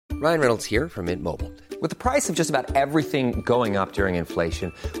Ryan Reynolds here from Mint Mobile. With the price of just about everything going up during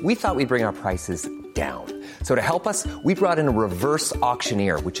inflation, we thought we'd bring our prices down. So to help us, we brought in a reverse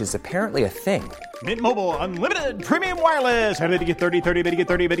auctioneer, which is apparently a thing. Mint Mobile Unlimited Premium Wireless. How to get 30, 30, bit to get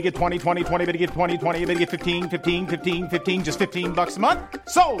 30, bit to get 20, 20, 20, bit to get 20, 20, bit to get 15, 15, 15, 15, just $15 a month?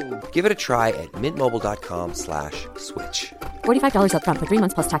 Sold! Give it a try at mintmobile.com/switch. $45 up front for 3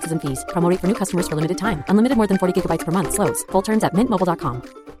 months plus taxes and fees. Promo rate for new customers for limited time. Unlimited more than 40 gigabytes per month. Slows full terms at mintmobile.com.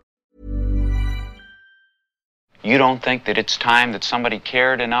 You don't think that it's time that somebody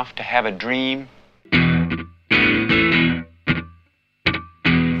cared enough to have a dream?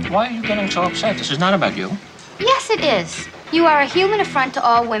 Why are you getting so upset? This is not about you. Yes, it is. You are a human affront to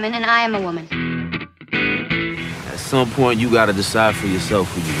all women, and I am a woman. At some point, you gotta decide for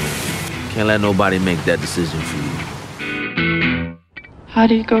yourself who you are. Can't let nobody make that decision for you. How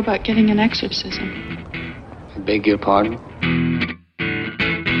do you go about getting an exorcism? I beg your pardon?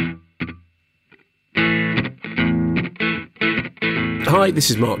 Hi,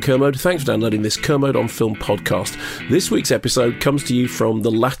 this is Mark Kermode. Thanks for downloading this Kermode on Film podcast. This week's episode comes to you from the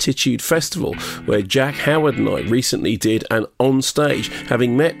Latitude Festival, where Jack Howard and I recently did an on-stage,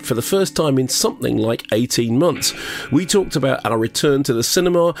 having met for the first time in something like 18 months. We talked about our return to the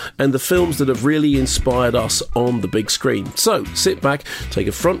cinema and the films that have really inspired us on the big screen. So, sit back, take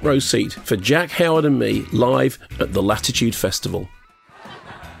a front row seat for Jack Howard and me live at the Latitude Festival.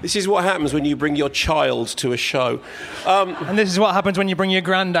 This is what happens when you bring your child to a show. And this is what happens when you bring your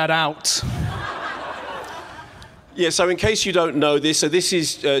granddad out. Yeah, so in case you don't know this, so this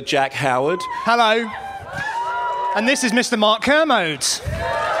is Jack Howard. Hello. And this is Mr. Mark Kermode.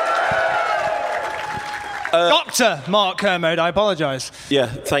 Dr. Mark Kermode, I apologise. Yeah,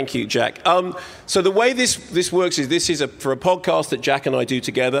 thank you, Jack. So the way this works is this is for a podcast that Jack and I do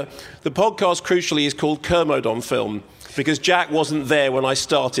together. The podcast, crucially, is called Kermode on Film, because Jack wasn't there when I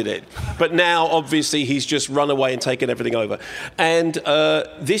started it. But now, obviously, he's just run away and taken everything over. And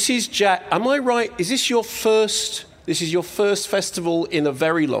this is Jack. Am I right? Is this your first... This is your first festival in a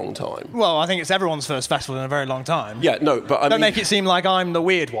very long time? Well, I think it's everyone's first festival in a very long time. Yeah, no, but I Don't make it seem like I'm the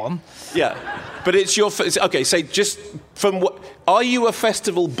weird one. Yeah, but it's your first... Okay, so just from what... Are you a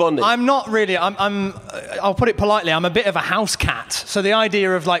festival bunny? I'm not really. I'll put it politely, I'm a bit of a house cat. So the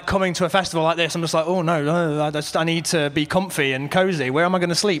idea of like coming to a festival like this, I'm just like, oh no, I need to be comfy and cozy. Where am I going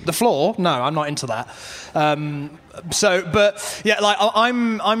to sleep? The floor? No, I'm not into that. But yeah, like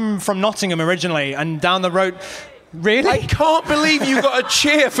I'm from Nottingham originally, and down the road... Really? I can't believe you got a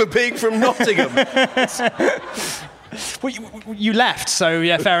cheer for being from Nottingham. Well, you left, so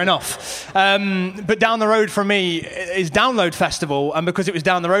yeah, fair enough. But down the road from me is Download Festival, and because it was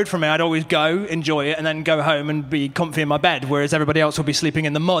down the road from me, I'd always go, enjoy it, and then go home and be comfy in my bed, whereas everybody else would be sleeping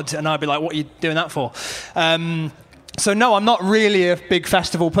in the mud, and I'd be like, what are you doing that for? So no, I'm not really a big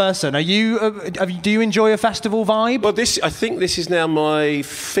festival person. Are you? Do you enjoy a festival vibe? Well, I think this is now my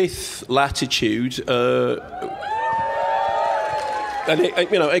fifth Latitude. And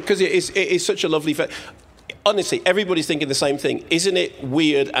because it is such a lovely honestly, everybody's thinking the same thing. Isn't it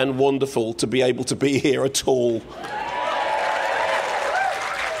weird and wonderful to be able to be here at all?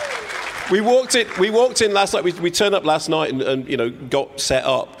 We walked in last night. We turned up last night and got set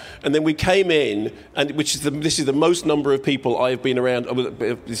up, and then we came in, and this is the most number of people I have been around.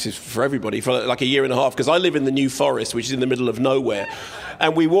 This is for everybody for like a year and a half, because I live in the New Forest, which is in the middle of nowhere,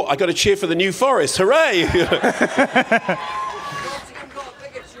 and I got a cheer for the New Forest. Hooray!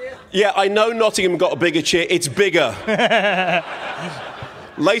 Yeah, I know Nottingham got a bigger cheer. It's bigger.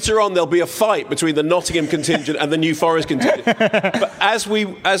 Later on, there'll be a fight between the Nottingham contingent and the New Forest contingent. But as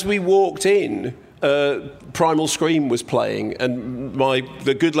we walked in, Primal Scream was playing, and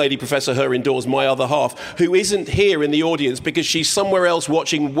the good lady Professor Her indoors, my other half, who isn't here in the audience because she's somewhere else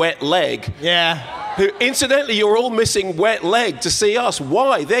watching Wet Leg. Yeah. Who, incidentally, you're all missing Wet Leg to see us.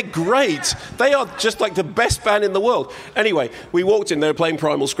 Why? They're great. They are just like the best band in the world. Anyway, we walked in, they were playing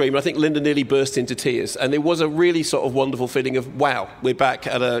Primal Scream, and I think Linda nearly burst into tears. And it was a really sort of wonderful feeling of, wow, we're back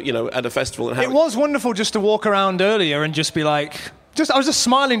at a festival. And it was wonderful just to walk around earlier and just be like... I was just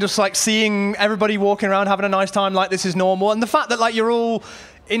smiling, just like seeing everybody walking around having a nice time like this is normal. And the fact that like you're all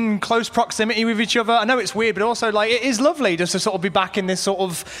in close proximity with each other. I know it's weird, but also like it is lovely just to sort of be back in this sort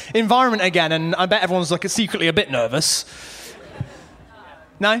of environment again. And I bet everyone's like secretly a bit nervous.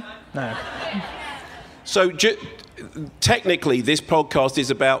 No? No. So technically, this podcast is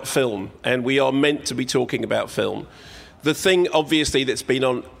about film, and we are meant to be talking about film. The thing, obviously, that's been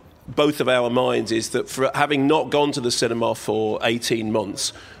on both of our minds is that for having not gone to the cinema for 18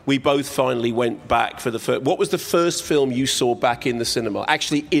 months, we both finally went back for the first... What was the first film you saw back in the cinema?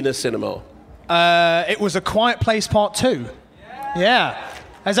 Actually, in a cinema? It was A Quiet Place Part 2. Yeah.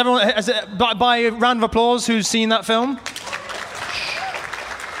 Has everyone, by a round of applause, who's seen that film?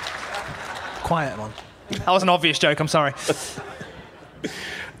 Quiet, man. That was an obvious joke, I'm sorry.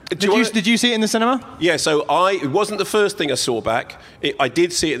 Did you see it in the cinema? Yeah, so it wasn't the first thing I saw back. I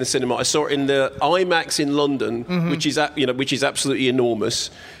did see it in the cinema. I saw it in the IMAX in London, which is absolutely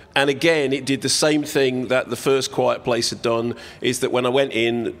enormous. And again, it did the same thing that the first Quiet Place had done, is that when I went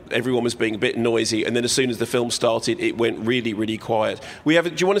in, everyone was being a bit noisy, and then as soon as the film started, it went really, really quiet. Should we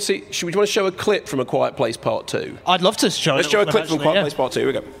want to show a clip from A Quiet Place Part 2? I'd love to show it. Let's show a clip from Quiet Place Part 2. Here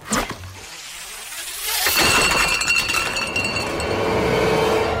we go.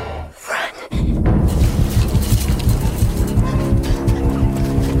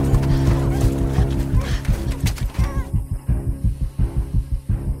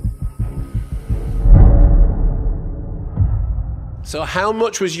 So how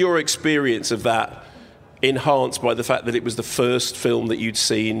much was your experience of that enhanced by the fact that it was the first film that you'd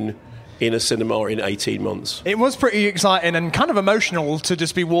seen in a cinema in 18 months? It was pretty exciting and kind of emotional to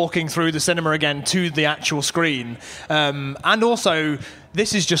just be walking through the cinema again to the actual screen. And also,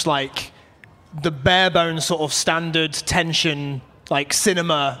 this is just like the bare bones sort of standard tension, like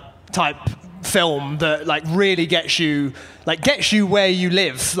cinema type film that like really gets you where you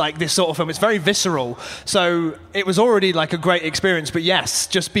live, like this sort of film. It's very visceral. So it was already like a great experience, but yes,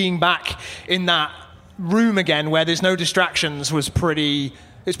 just being back in that room again where there's no distractions it's pretty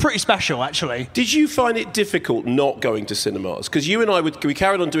special, actually. Did you find it difficult not going to cinemas? Because you and I we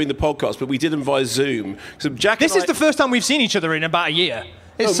carried on doing the podcast, but we did them via Zoom. So this is the first time we've seen each other in about a year.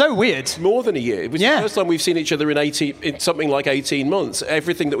 It's so weird. More than a year. It was the first time we've seen each other in something like 18 months.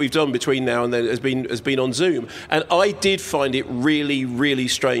 Everything that we've done between now and then has been on Zoom. And I did find it really, really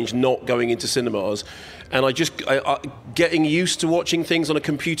strange not going into cinemas. And getting used to watching things on a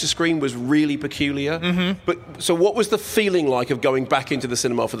computer screen was really peculiar. Mm-hmm. But so what was the feeling like of going back into the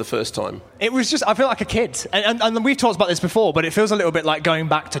cinema for the first time? It was just, I feel like a kid. And we've talked about this before, but it feels a little bit like going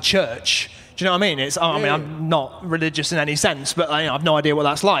back to church. Do you know what I mean? I'm not religious in any sense, but I have no idea what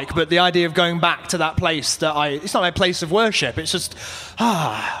that's like. But the idea of going back to that place it's not my place of worship. It's just,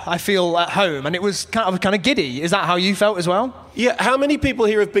 I feel at home. And it was kind of giddy. Is that how you felt as well? Yeah. How many people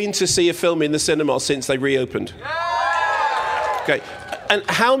here have been to see a film in the cinema since they reopened? Yeah! Okay. And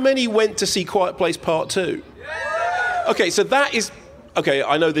how many went to see Quiet Place Part 2? Yeah! Okay, so that is... Okay,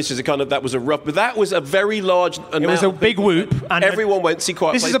 I know this is that was a rough, but that was a very large amount. It was a big whoop. And everyone went to see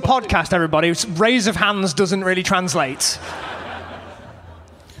Quiet Place. This is a podcast, everybody. Raise of hands doesn't really translate.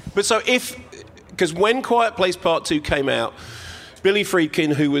 But because when Quiet Place Part 2 came out, Billy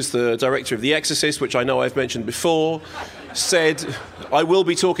Friedkin, who was the director of The Exorcist, which I know I've mentioned before, said, I will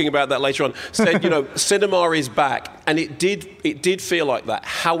be talking about that later on, said, cinema is back. And it did feel like that.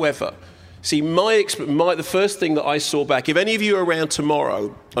 However... See, the first thing that I saw back, if any of you are around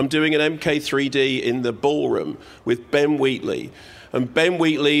tomorrow, I'm doing an MK3D in the Ballroom with Ben Wheatley. And Ben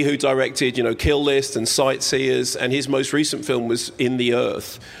Wheatley, who directed, Kill List and Sightseers, and his most recent film was In the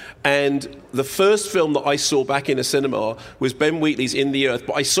Earth. And the first film that I saw back in a cinema was Ben Wheatley's In the Earth,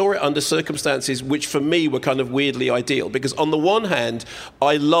 but I saw it under circumstances which for me were kind of weirdly ideal, because on the one hand,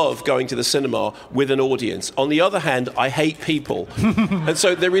 I love going to the cinema with an audience. On the other hand, I hate people. And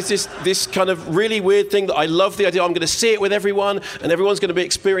so there is this kind of really weird thing that I love the idea, I'm going to see it with everyone, and everyone's going to be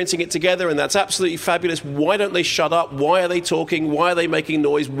experiencing it together, and that's absolutely fabulous. Why don't they shut up? Why are they talking? Why are they making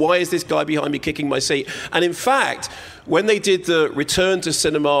noise? Why is this guy behind me kicking my seat? And in fact, when they did the return to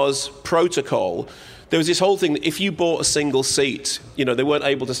cinemas protocol, there was this whole thing that if you bought a single seat, they weren't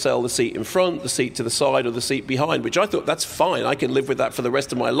able to sell the seat in front, the seat to the side, or the seat behind, which I thought, that's fine. I can live with that for the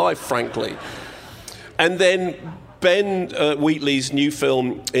rest of my life, frankly. And then Ben Wheatley's new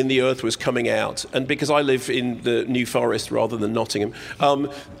film, In the Earth, was coming out. And because I live in the New Forest rather than Nottingham,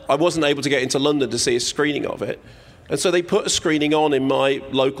 I wasn't able to get into London to see a screening of it. And so they put a screening on in my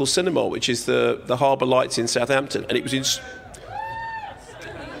local cinema, which is the Harbour Lights in Southampton. And it was in...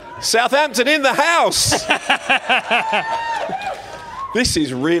 Southampton in the house! This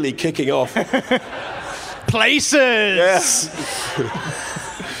is really kicking off. Places! Yes.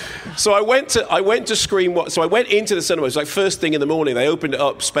 So I went to screen what? So I went into the cinema. It was like first thing in the morning. They opened it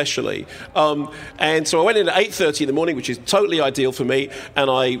up specially, and so I went in at 8:30 in the morning, which is totally ideal for me. And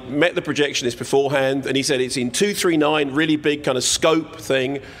I met the projectionist beforehand, and he said it's in 239, really big kind of scope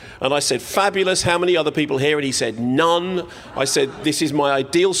thing. And I said, fabulous, how many other people here? And he said, none. I said, this is my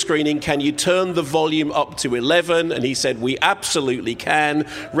ideal screening. Can you turn the volume up to 11? And he said, we absolutely can.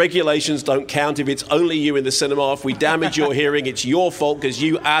 Regulations don't count if it's only you in the cinema. If we damage your hearing, it's your fault because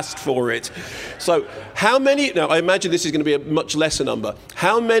you asked for it. So how many, now I imagine this is going to be a much lesser number.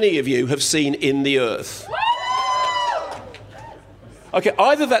 How many of you have seen In the Earth? Okay,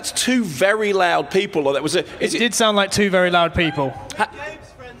 either that's two very loud people, or that was It did sound like two very loud people.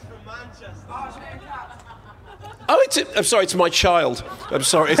 Oh, I'm sorry, it's my child. I'm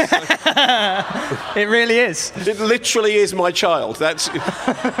sorry. It really is. It literally is my child. That's...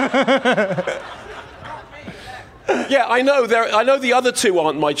 Yeah, I know. I know the other two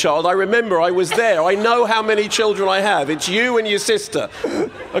aren't my child. I remember I was there. I know how many children I have. It's you and your sister.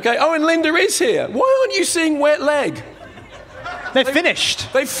 Okay. Oh, and Linda is here. Why aren't you seeing Wet Leg? They've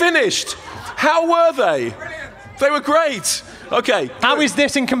finished. They finished. How were they? They were great. Okay. How is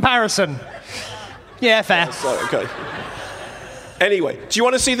this in comparison? Yeah, fair. Okay. Anyway, do you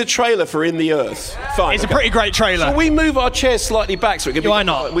want to see the trailer for In the Earth? Fine. It's a pretty great trailer. Shall we move our chairs slightly back so we can? Why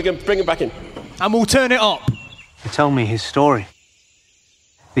not? We can bring it back in. And we'll turn it up. He told me his story.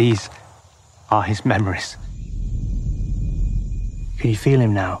 These are his memories. Can you feel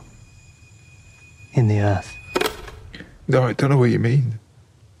him now? In the earth? No, I don't know what you mean.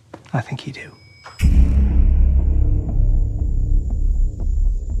 I think you do.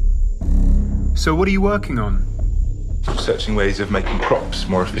 So what are you working on? Searching ways of making crops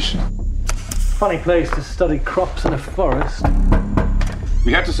more efficient. Funny place to study crops in a forest.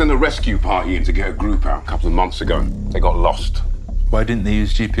 We had to send a rescue party in to get a group out a couple of months ago. They got lost. Why didn't they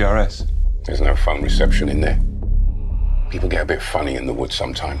use GPRS? There's no phone reception in there. People get a bit funny in the woods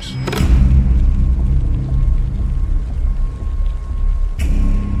sometimes.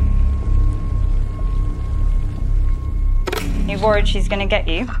 You worried she's going to get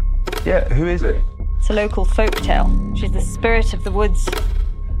you? Yeah, who is it? It's a local folk tale. She's the spirit of the woods.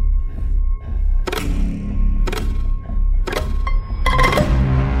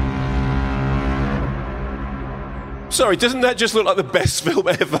 Sorry, doesn't that just look like the best film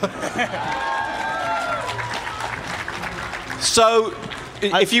ever? So,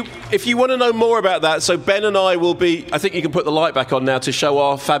 if you want to know more about that, so Ben and I will be... I think you can put the light back on now to show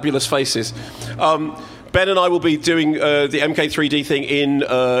our fabulous faces. Ben and I will be doing the MK3D thing in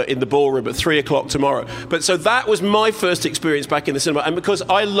the ballroom at 3 o'clock tomorrow. But so that was my first experience back in the cinema, and because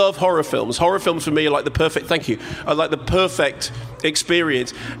I love horror films for me are like the perfect. Thank you. Are like the perfect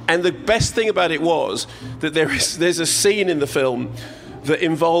experience. And the best thing about it was that there's a scene in the film that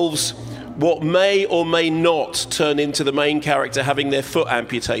involves what may or may not turn into the main character having their foot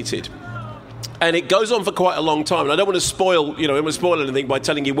amputated. And it goes on for quite a long time. And I don't want to spoil anything by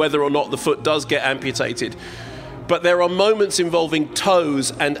telling you whether or not the foot does get amputated. But there are moments involving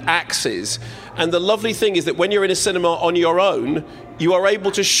toes and axes. And the lovely thing is that when you're in a cinema on your own, you are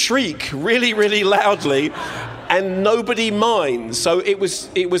able to shriek really, really loudly, and nobody minds. So it was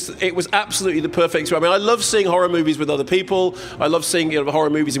absolutely the perfect experience. I mean, I love seeing horror movies with other people. I love seeing horror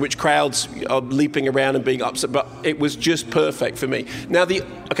movies in which crowds are leaping around and being upset. But it was just perfect for me. Now,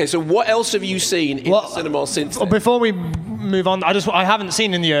 so what else have you seen in the cinema since then? Before we move on, I haven't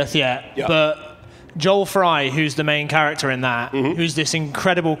seen In the Earth yet, but Joel Fry, who's the main character in that, who's this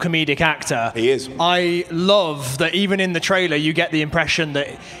incredible comedic actor. He is. I love that even in the trailer you get the impression that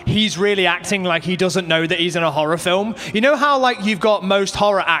he's really acting like he doesn't know that he's in a horror film. You know how like you've got most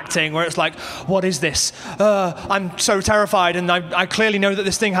horror acting where it's like, what is this? I'm so terrified and I clearly know that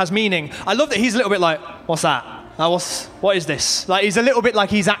this thing has meaning. I love that he's a little bit like, what's that? What is this? Like he's a little bit like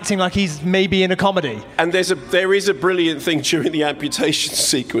he's acting like he's maybe in a comedy. And there is a brilliant thing during the amputation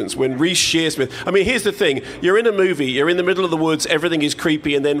sequence when Reece Shearsmith... I mean, here's the thing. You're in a movie, you're in the middle of the woods, everything is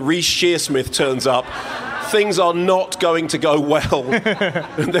creepy, and then Reece Shearsmith turns up. Things are not going to go well.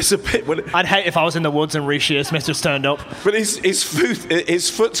 And there's a bit when... I'd hate if I was in the woods and Reece Shearsmith just turned up. But his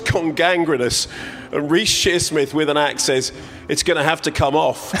foot's gone gangrenous, and Reece Shearsmith with an axe says, it's going to have to come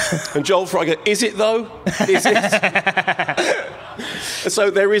off. And Joel Fry goes, is it though? Is it?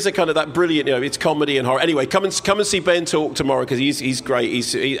 So there is a kind of that brilliant, it's comedy and horror. Anyway, come and see Ben talk tomorrow because he's great.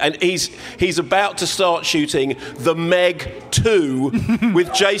 He's about to start shooting The Meg 2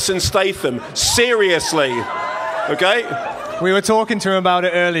 with Jason Statham. Seriously, okay? We were talking to him about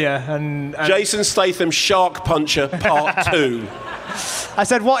it earlier, and Jason Statham Shark Puncher Part 2. I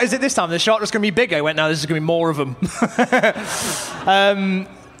said, what is it this time? The shark was going to be bigger. He went, no, this is going to be more of them.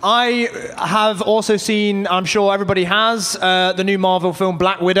 I have also seen, I'm sure everybody has, the new Marvel film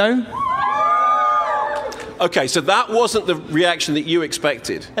Black Widow. Okay, so that wasn't the reaction that you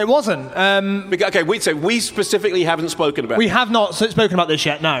expected. It wasn't. Okay, we specifically haven't spoken about it. We have not spoken about this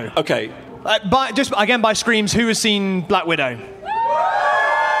yet, no. Okay. By screams, who has seen Black Widow?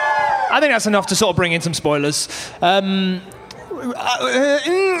 I think that's enough to sort of bring in some spoilers.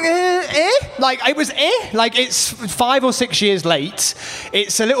 It's 5 or 6 years late.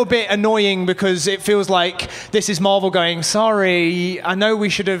 It's a little bit annoying because it feels like this is Marvel going, sorry, I know we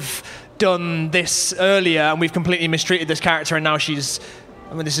should have done this earlier and we've completely mistreated this character and now she's...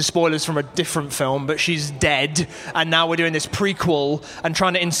 I mean, this is spoilers from a different film, but she's dead, and now we're doing this prequel and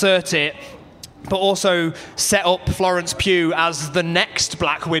trying to insert it, but also set up Florence Pugh as the next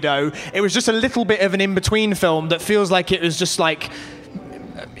Black Widow. It was just a little bit of an in-between film that feels like it was just like...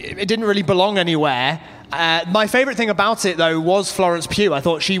 It didn't really belong anywhere. My favourite thing about it, though, was Florence Pugh. I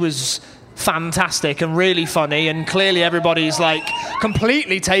thought she was fantastic and really funny, and clearly everybody's like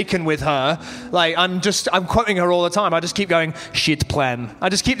completely taken with her. Like I'm quoting her all the time. I just keep going shit plan. I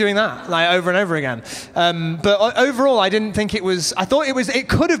just keep doing that like over and over again. But overall, I didn't think it was. I thought it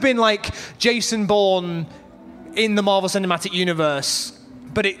could have been like Jason Bourne in the Marvel Cinematic Universe.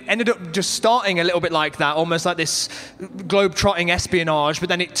 But it ended up just starting a little bit like that, almost like this globe-trotting espionage, but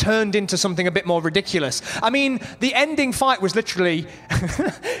then it turned into something a bit more ridiculous. I mean, the ending fight was literally,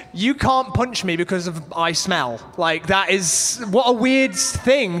 you can't punch me because I smell. Like, that is, what a weird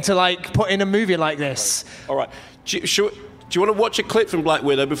thing to, like, put in a movie like this. All right. Do you want to watch a clip from Black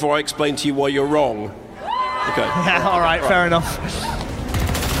Widow before I explain to you why you're wrong? Okay. Yeah, all right, fair enough.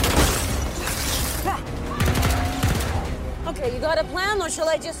 Okay, you got a plan, or shall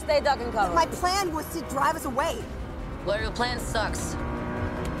I just stay duck and cover? My plan was to drive us away. Well, your plan sucks.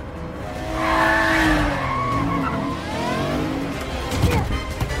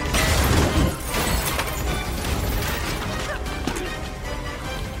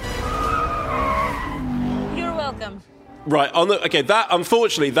 You're welcome. Right,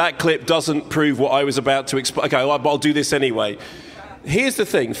 unfortunately, that clip doesn't prove what I was about to explain. Okay, I'll do this anyway. Here's the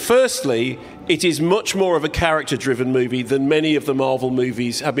thing. Firstly, it is much more of a character-driven movie than many of the Marvel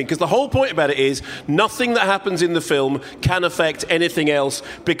movies have been. Because the whole point about it is nothing that happens in the film can affect anything else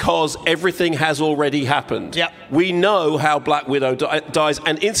because everything has already happened. Yep. We know how Black Widow dies,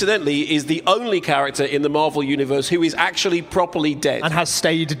 and incidentally is the only character in the Marvel universe who is actually properly dead. And has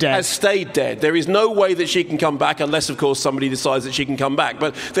stayed dead. Has stayed dead. There is no way that she can come back unless, of course, somebody decides that she can come back.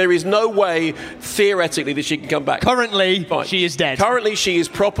 But there is no way, theoretically, that she can come back. Currently, she is dead. Currently, she is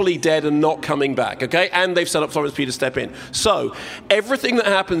properly dead and not coming back, okay? And they've set up Florence Pugh to step in. So, everything that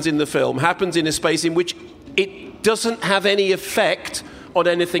happens in the film happens in a space in which it doesn't have any effect on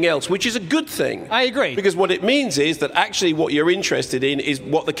anything else, which is a good thing. I agree. Because what it means is that actually what you're interested in is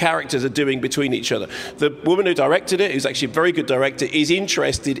what the characters are doing between each other. The woman who directed it, who's actually a very good director, is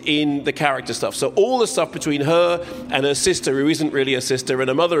interested in the character stuff. So all the stuff between her and her sister, who isn't really a sister, and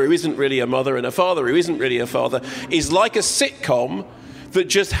a mother who isn't really a mother, and a father who isn't really a father, is like a sitcom that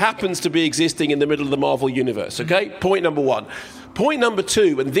just happens to be existing in the middle of the Marvel universe, okay? Point number one. Point number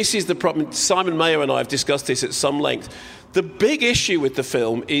two, and this is the problem, Simon Mayo and I have discussed this at some length. The big issue with the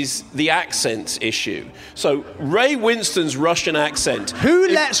film is the accents issue. So Ray Winston's Russian accent. Who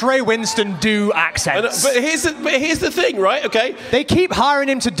lets Ray Winston do accents? But here's the thing, right? Okay. They keep hiring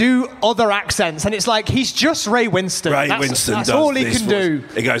him to do other accents, and it's like he's just Ray Winston. That's all he can do.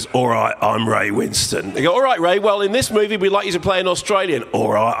 He goes, "All right, I'm Ray Winston." They go, "All right, Ray. Well, in this movie, we'd like you to play an Australian."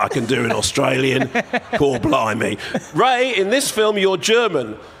 "All right, I can do an Australian." "Cool, blimey, Ray. In this film, you're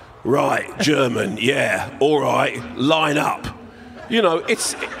German." "Right, German, yeah, all right, line up." You know,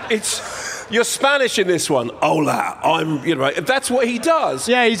 it's you're Spanish in this one. "Hola, that's what he does.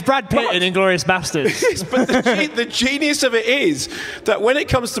 Yeah, he's Brad Pitt in Inglourious Basterds. But the genius of it is that when it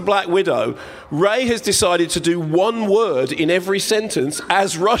comes to Black Widow, Ray has decided to do one word in every sentence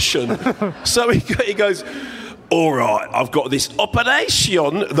as Russian. So he goes, "All right, I've got this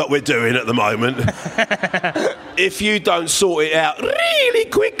operation that we're doing at the moment. If you don't sort it out really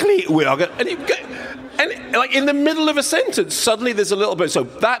quickly, we are going..." And like in the middle of a sentence, suddenly there's a little bit. So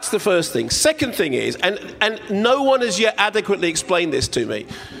that's the first thing. Second thing is, and no one has yet adequately explained this to me,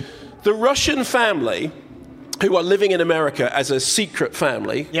 the Russian family who are living in America as a secret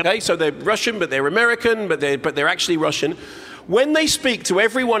family. Yep. Okay, so they're Russian, but they're American, but they're actually Russian. When they speak to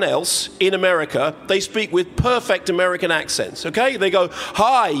everyone else in America, they speak with perfect American accents, okay? They go,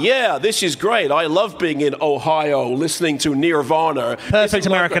 "Hi, yeah, this is great. I love being in Ohio, listening to Nirvana." Perfect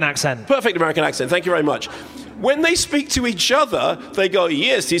American accent. Perfect American accent. Thank you very much. When they speak to each other, they go,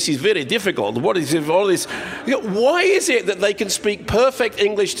 "Yes, this is very difficult. What is all this?" Why is it that they can speak perfect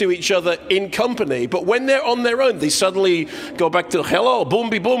English to each other in company, but when they're on their own, they suddenly go back to, "Hello,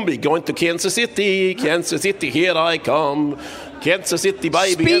 boomby boomby, going to Kansas City, here I come. Kansas City,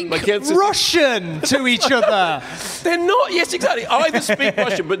 baby." Speak Russian to each other. They're not, yes, exactly. Either speak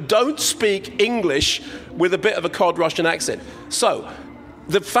Russian, but don't speak English with a bit of a cod Russian accent. So,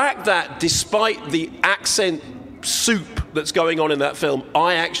 the fact that despite the accent soup that's going on in that film,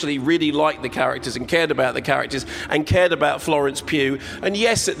 I actually really liked the characters and cared about the characters and cared about Florence Pugh. And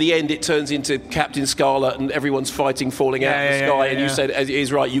yes, at the end it turns into Captain Scarlet and everyone's fighting, falling out of the sky, and you said, as it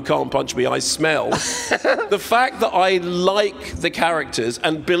is right, you can't punch me, I smell. The fact that I like the characters,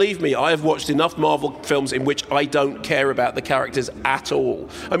 and believe me, I have watched enough Marvel films in which I don't care about the characters at all.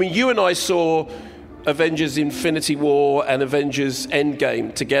 I mean, you and I saw Avengers Infinity War and Avengers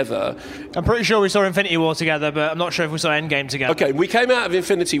Endgame together. I'm pretty sure we saw Infinity War together, but I'm not sure if we saw Endgame together. Okay, we came out of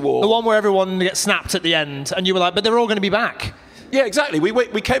Infinity War. The one where everyone gets snapped at the end, and you were like, but they're all going to be back. Yeah, exactly.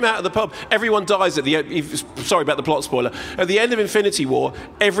 We came out of the pub. Everyone dies at the end. Sorry about the plot spoiler. At the end of Infinity War,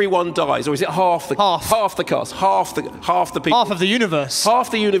 everyone dies, or is it half the cast, half the people, half of the universe,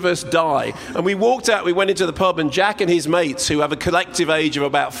 half the universe die. And we walked out. We went into the pub, and Jack and his mates, who have a collective age of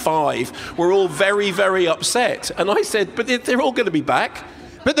about 5, were all very, very upset. And I said, but they're all going to be back.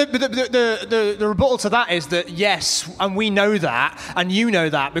 But the rebuttal to that is that yes, and we know that, and you know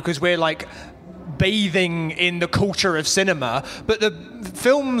that because we're like bathing in the culture of cinema, but the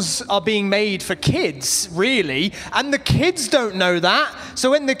films are being made for kids, really, and the kids don't know that.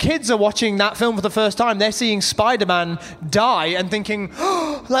 So when the kids are watching that film for the first time, they're seeing Spider-Man die and thinking,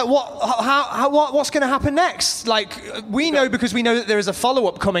 oh, like, what's going to happen next? Like, we know because we know that there is a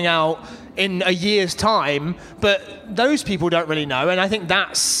follow-up coming out in a year's time, but those people don't really know, and I think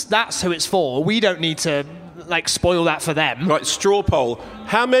that's who it's for. We don't need to spoil that for them. Right, straw poll.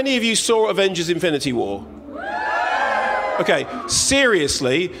 How many of you saw Avengers Infinity War? Okay,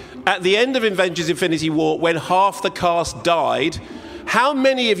 seriously, at the end of Avengers Infinity War, when half the cast died, how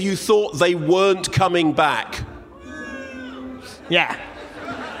many of you thought they weren't coming back? Yeah.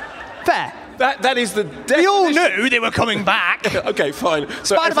 Fair. That is the definition. We all knew they were coming back. Okay, fine.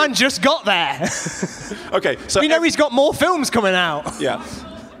 So Spider-Man just got there. Okay, so... We know he's got more films coming out. Yeah.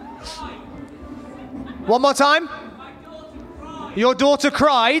 One more time. Your daughter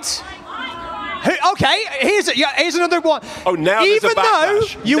cried. Okay, here's another one. Oh, now even there's a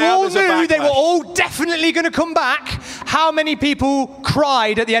backlash. Though you now all knew they were all definitely going to come back, how many people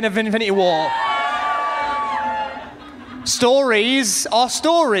cried at the end of Infinity War? Stories are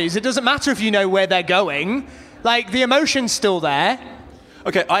stories. It doesn't matter if you know where they're going. Like, the emotion's still there.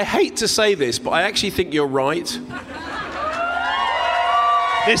 Okay, I hate to say this, but I actually think you're right.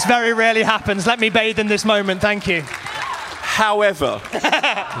 This very rarely happens. Let me bathe in this moment. Thank you. However,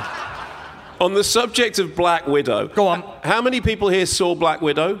 on the subject of Black Widow... Go on. How many people here saw Black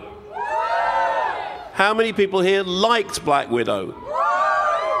Widow? How many people here liked Black Widow?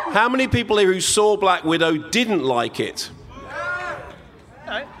 How many people here who saw Black Widow didn't like it?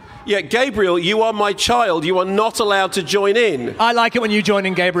 No. Yeah, Gabriel, you are my child. You are not allowed to join in. I like it when you join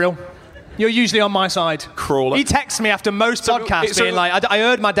in, Gabriel. You're usually on my side. Crawler. He texts me after most podcasts being like, I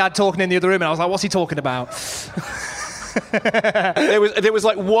heard my dad talking in the other room, and I was like, what's he talking about? There was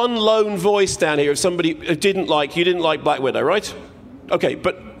like one lone voice down here of somebody who you didn't like Black Widow, right? Okay,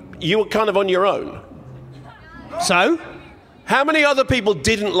 but you were kind of on your own. So? How many other people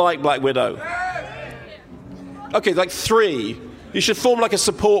didn't like Black Widow? Okay, like 3. You should form like a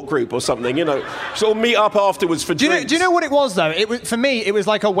support group or something, you know. Sort of meet up afterwards for drinks. Do you know what it was, though? For me, it was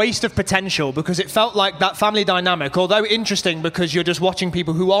like a waste of potential because it felt like that family dynamic, although interesting because you're just watching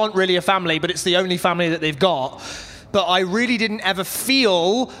people who aren't really a family, but it's the only family that they've got. But I really didn't ever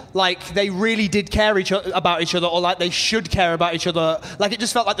feel like they really did care about each other or like they should care about each other. Like, it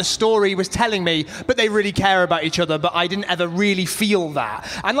just felt like the story was telling me, but they really care about each other, but I didn't ever really feel that.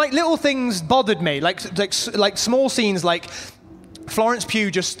 And, like, little things bothered me, like small scenes like Florence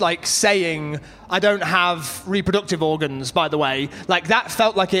Pugh just, like, saying, I don't have reproductive organs, by the way. Like, that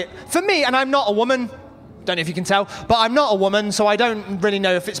felt like it... For me, and I'm not a woman... Don't know if you can tell, but I'm not a woman, so I don't really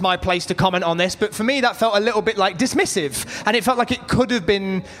know if it's my place to comment on this, but for me that felt a little bit like dismissive, and it felt like it could have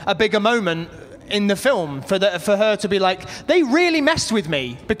been a bigger moment in the film for her to be like, they really messed with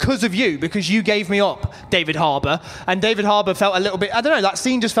me because of you, because you gave me up, David Harbour. And David Harbour felt a little bit, I don't know, that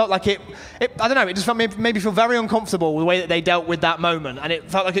scene just felt like it I don't know, it just felt made me feel very uncomfortable with the way that they dealt with that moment, and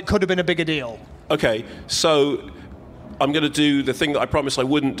it felt like it could have been a bigger deal. Okay, so I'm going to do the thing that I promised I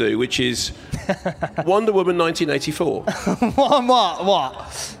wouldn't do, which is Wonder Woman 1984.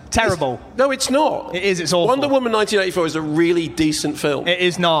 What? Terrible. No, it's not. It is, it's awful. Wonder Woman 1984 is a really decent film. It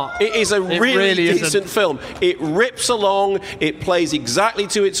is not. It is a really decent film. It rips along, it plays exactly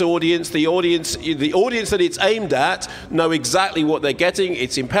to its audience. The audience that it's aimed at know exactly what they're getting.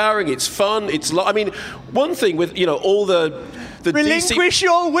 It's empowering, it's fun, I mean, one thing with, you know, all the Relinquish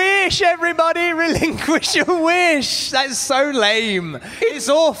your wish, everybody! Relinquish your wish! That's so lame. It's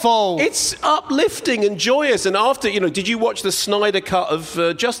awful. It's uplifting and joyous. And after, did you watch the Snyder cut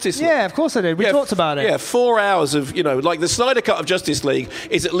of Justice League? Yeah, of course I did. We talked about it. Yeah, 4 hours of, like the Snyder cut of Justice League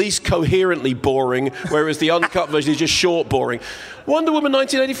is at least coherently boring, whereas the uncut version is just short boring. Wonder Woman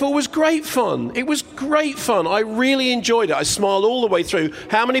 1984 was great fun. It was great fun. I really enjoyed it. I smiled all the way through.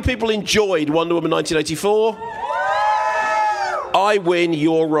 How many people enjoyed Wonder Woman 1984? I win,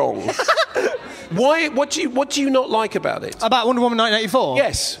 you're wrong. Why? What do you not like about it? About Wonder Woman 1984?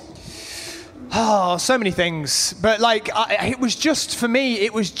 Yes. Oh, so many things. But, it was just, for me,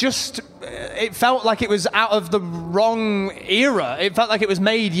 it felt like it was out of the wrong era. It felt like it was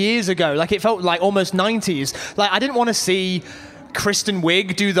made years ago. Like, it felt like almost 90s. Like, I didn't want to see Kristen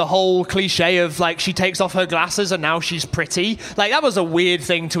Wiig do the whole cliche of, she takes off her glasses and now she's pretty. Like, that was a weird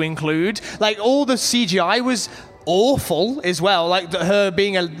thing to include. Like, all the CGI was awful as well, like her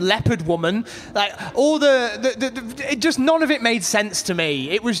being a leopard woman, like all it just none of it made sense to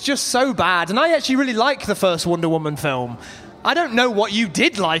me. It was just so bad, and I actually really like the first Wonder Woman film. I don't know what you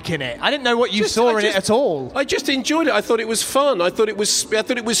did like in it. I didn't know what you saw in it at all. I just enjoyed it. I thought it was fun. I thought it was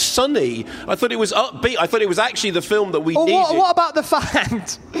sunny. I thought it was upbeat. I thought it was actually the film that we needed. What about the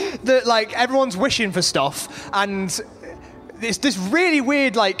fact that everyone's wishing for stuff and it's this really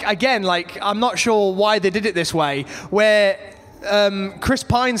weird, I'm not sure why they did it this way, where Chris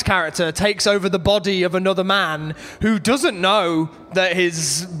Pine's character takes over the body of another man who doesn't know that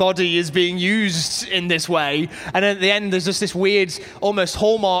his body is being used in this way. And at the end, there's just this weird, almost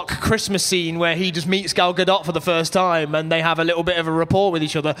Hallmark Christmas scene where he just meets Gal Gadot for the first time and they have a little bit of a rapport with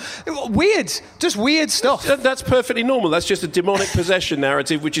each other. Weird. Just weird stuff. That's perfectly normal. That's just a demonic possession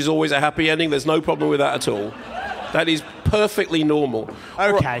narrative, which is always a happy ending. There's no problem with that at all. That is perfectly normal.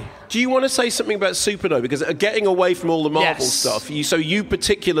 Okay. Right. Do you want to say something about Supernova? Because getting away from all the Marvel stuff, you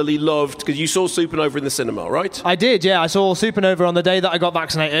particularly loved, because you saw Supernova in the cinema, right? I did, yeah. I saw Supernova on the day that I got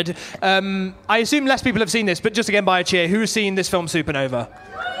vaccinated. I assume less people have seen this, but just again by a cheer, who has seen this film Supernova?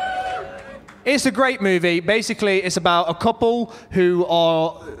 It's a great movie. Basically, it's about a couple who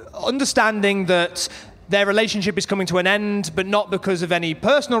are understanding that their relationship is coming to an end, but not because of any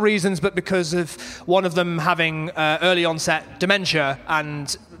personal reasons, but because of one of them having early onset dementia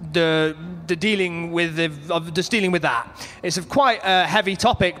and the dealing with that. It's a quite heavy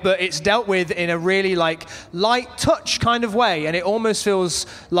topic, but it's dealt with in a really light touch kind of way, and it almost feels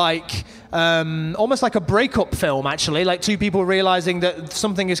like almost like a breakup film, actually, like two people realizing that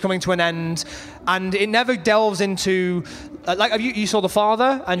something is coming to an end, and it never delves into you saw The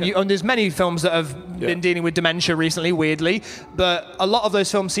Father, and there's many films that have been dealing with dementia recently, weirdly, but a lot of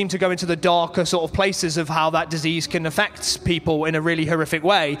those films seem to go into the darker sort of places of how that disease can affect people in a really horrific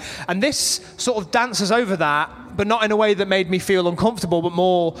way, and this sort of dances over that, but not in a way that made me feel uncomfortable, but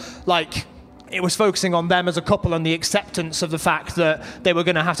more like it was focusing on them as a couple and the acceptance of the fact that they were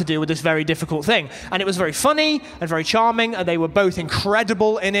going to have to deal with this very difficult thing. And it was very funny and very charming, and they were both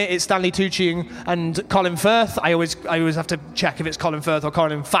incredible in it. It's Stanley Tucci and Colin Firth. I always have to check if it's Colin Firth or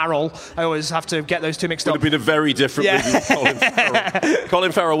Colin Farrell. I always have to get those two mixed up. It would have been a very different movie with Colin Farrell.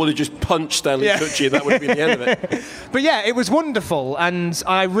 Colin Farrell would have just punched Stanley Tucci, and that would have been the end of it. But yeah, it was wonderful, and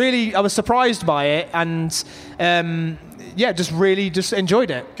I was surprised by it, and just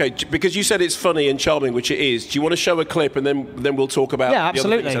enjoyed it. Okay, because you said it's funny and charming, which it is. Do you want to show a clip and then we'll talk about the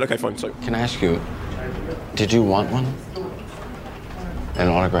absolutely. other things? Okay, fine. So, can I ask you, did you want one? An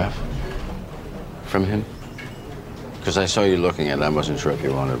autograph from him? Because I saw you looking at it. I wasn't sure if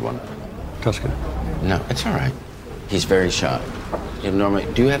you wanted one. Tuscan. No, it's all right. He's very shy. Do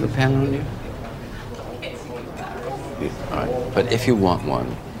you have a pen on you? All right. But if you want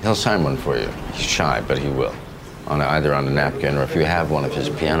one, he'll sign one for you. He's shy, but he will. Either on a napkin, or if you have one of his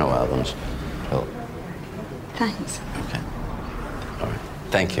piano albums, he'll... Thanks. Okay. All right.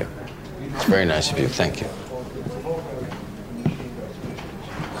 Thank you. It's very nice of you. Thank you.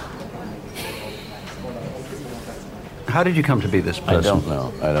 How did you come to be this person? I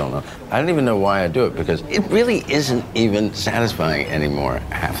don't know. I don't even know why I do it, because it really isn't even satisfying anymore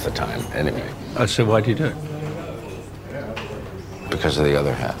half the time, anyway. So why do you do it? Because of the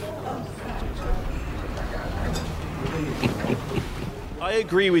other half. I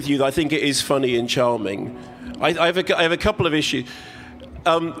agree with you. I think it is funny and charming. I have a couple of issues.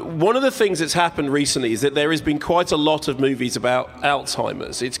 One of the things that's happened recently is that there has been quite a lot of movies about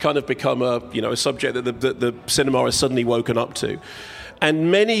Alzheimer's. It's kind of become a subject that the cinema has suddenly woken up to.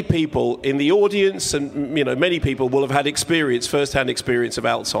 And many people in the audience and, many people will have had first-hand experience of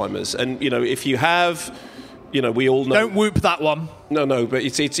Alzheimer's. And, if you have, we all know. Don't whoop that one. No, but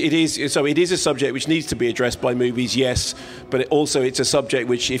it is a subject which needs to be addressed by movies, yes, but it's a subject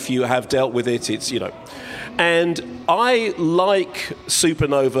which, if you have dealt with it, it's. And I like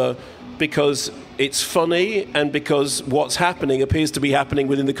Supernova because it's funny and because what's happening appears to be happening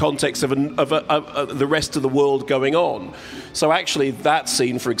within the context of the rest of the world going on. So actually, that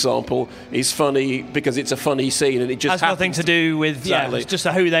scene, for example, is funny because it's a funny scene, and it just has nothing to do with it's just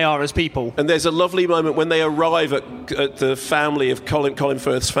who they are as people. And there's a lovely moment when they arrive at the family of Colin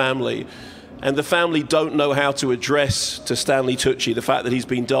Firth's family, and the family don't know how to address to Stanley Tucci the fact that he's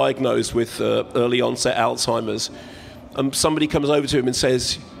been diagnosed with early onset Alzheimer's. And somebody comes over to him and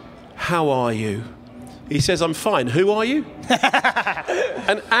says, "How are you?" He says, "I'm fine. Who are you?"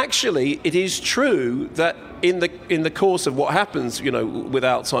 And actually, it is true that in the course of what happens, with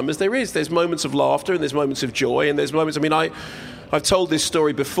Alzheimer's, there's moments of laughter and there's moments of joy and there's moments. I mean, I've told this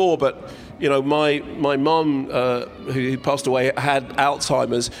story before, but my mum, who passed away, had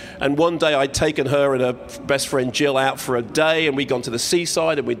Alzheimer's, and one day I'd taken her and her best friend Jill out for a day, and we'd gone to the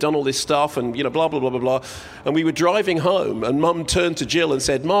seaside and we'd done all this stuff, and blah blah blah blah blah, and we were driving home, and Mum turned to Jill and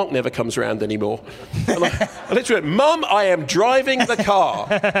said, "Mark never comes round anymore." And I literally went, "Mum, I am driving the car,"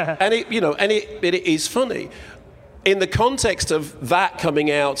 and it is funny in the context of that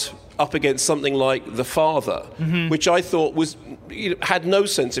coming out up against something like The Father, which I thought had no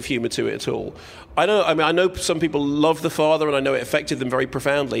sense of humour to it at all. I know some people love The Father, and I know it affected them very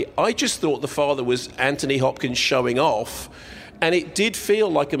profoundly. I just thought The Father was Anthony Hopkins showing off, and it did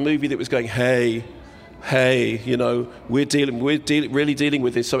feel like a movie that was going, hey, we're really dealing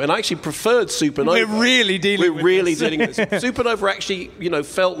with this. So, and I actually preferred Supernova. We're really dealing with this. Supernova actually,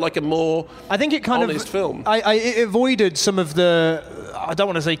 felt like a more honest film. It avoided some of the, I don't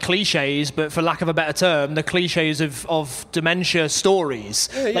want to say cliches, but for lack of a better term, the cliches of dementia stories.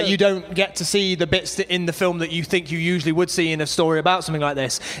 Yeah. That you don't get to see the bits in the film that you think you usually would see in a story about something like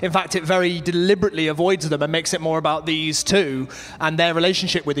this. In fact, it very deliberately avoids them and makes it more about these two and their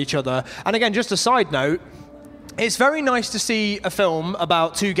relationship with each other. And again, just a side note, it's very nice to see a film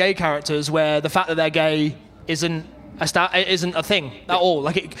about two gay characters where the fact that they're gay isn't a thing at all.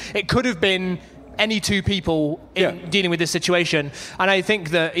 Like it could have been any two people dealing with this situation. And I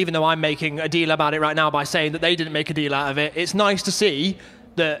think that even though I'm making a deal about it right now by saying that they didn't make a deal out of it, it's nice to see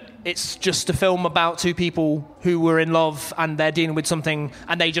that it's just a film about two people who were in love and they're dealing with something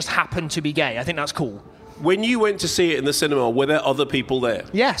and they just happen to be gay. I think that's cool. When you went to see it in the cinema, were there other people there?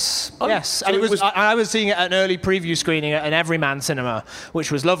 Yes. So and I was seeing it at an early preview screening at an Everyman cinema,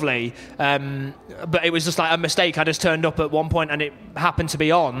 which was lovely. But it was just like a mistake. I just turned up at one point and it happened to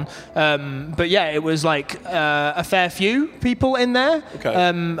be on. But yeah, it was like a fair few people in there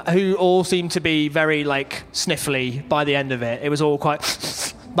who all seemed to be very sniffly by the end of it. It was all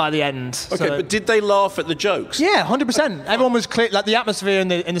quite... by the end. Okay, but did they laugh at the jokes? Yeah, 100%. Everyone was clear. Like the atmosphere in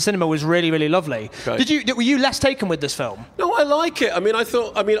the cinema was really, really lovely. Okay. Were you less taken with this film? No, I like it.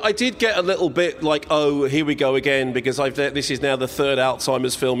 I did get a little bit like, oh, here we go again, because this is now the third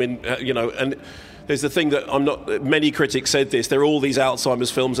Alzheimer's film in, and there's the thing that many critics said this. There are all these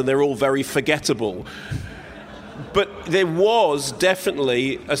Alzheimer's films, and they're all very forgettable. But there was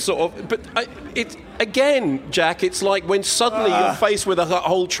definitely a sort of... Again, Jack, it's like when suddenly you're faced with a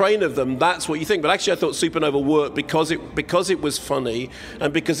whole train of them, that's what you think. But actually I thought Supernova worked because it was funny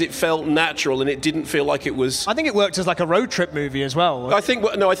and because it felt natural and it didn't feel like it was... I think it worked as like a road trip movie as well. I think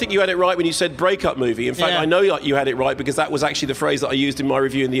you had it right when you said breakup movie. In fact, I know you had it right because that was actually the phrase that I used in my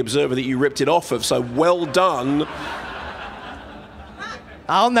review in The Observer that you ripped it off of. So well done.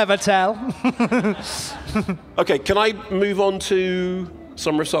 I'll never tell. Okay, can I move on to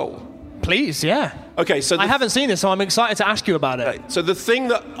Summer of Soul? Please, yeah. Okay, so I haven't seen it, so I'm excited to ask you about it. Okay, so the thing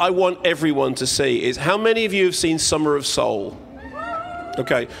that I want everyone to see is how many of you have seen Summer of Soul?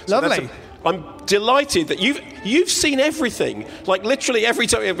 Okay, so lovely. I'm delighted that you've seen everything, like literally every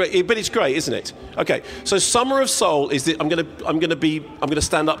time. But it's great, isn't it? Okay, so Summer of Soul is I'm going to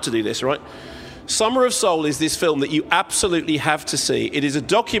stand up to do this, right? Summer of Soul is this film that you absolutely have to see. It is a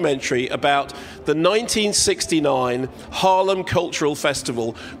documentary about the 1969 Harlem Cultural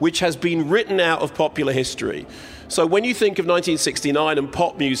Festival, which has been written out of popular history. So when you think of 1969 and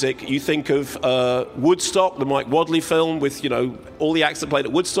pop music, you think of Woodstock, the Mike Wadley film with, all the acts that played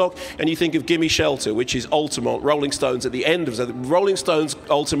at Woodstock, and you think of Gimme Shelter, which is Altamont, Rolling Stones at the end of... So the Rolling Stones,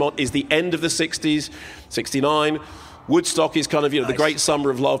 Altamont is the end of the 60s, 69. Woodstock is kind of, the great summer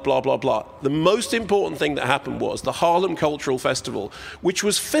of love, blah, blah, blah. The most important thing that happened was the Harlem Cultural Festival, which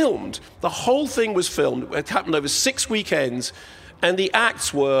was filmed. The whole thing was filmed. It happened over 6 weekends, and the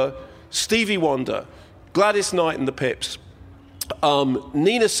acts were Stevie Wonder, Gladys Knight and the Pips,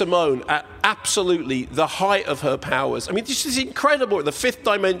 Nina Simone at absolutely the height of her powers. I mean, this is incredible. The Fifth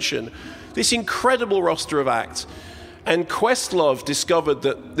Dimension, this incredible roster of acts. And Questlove discovered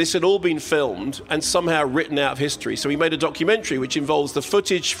that this had all been filmed and somehow written out of history. So he made a documentary which involves the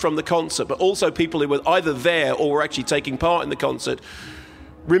footage from the concert, but also people who were either there or were actually taking part in the concert,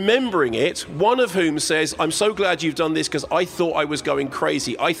 remembering it, one of whom says, I'm so glad you've done this because I thought I was going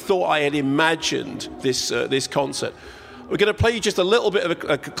crazy. I thought I had imagined this concert. We're going to play you just a little bit of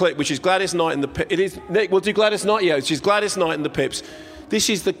a clip, which is Gladys Knight and the Pips. It is, Nick, we'll do Gladys Knight, yeah, which is Gladys Knight and the Pips. This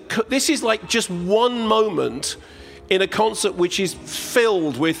is like just one moment in a concert which is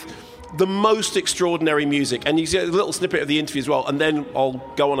filled with the most extraordinary music. And you see a little snippet of the interview as well, and then I'll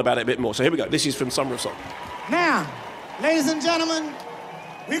go on about it a bit more. So here we go. This is from Summer of Song. Now, ladies and gentlemen,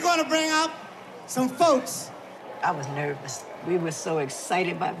 we're going to bring up some folks. I was nervous. We were so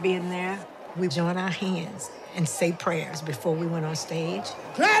excited about being there. We joined our hands and say prayers before we went on stage.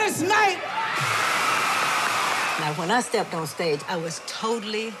 Gladys Knight! Now, when I stepped on stage, I was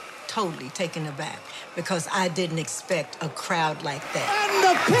totally taken aback because I didn't expect a crowd like that. And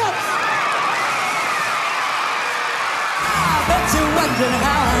the Pips! I bet you're wondering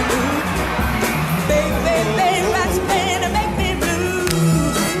how I do. Baby, that's playing to make me blue.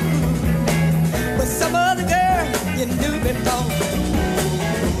 But some other girl, you knew before.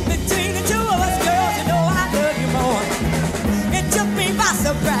 Between the two of us, girls, you know I love you more. It took me by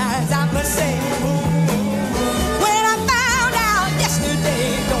surprise, I must say. When I found out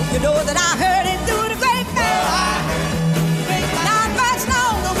yesterday, don't you know that I heard it through the grapevine? Not much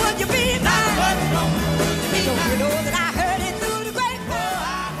longer would you be mine. Don't you know that I heard it through the grapevine?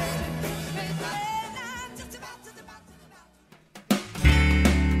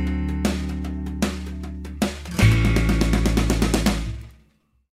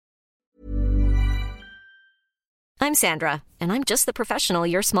 I'm Sandra, and I'm just the professional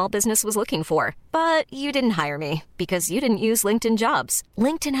your small business was looking for. But you didn't hire me because you didn't use LinkedIn Jobs.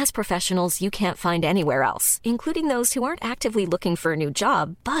 LinkedIn has professionals you can't find anywhere else, including those who aren't actively looking for a new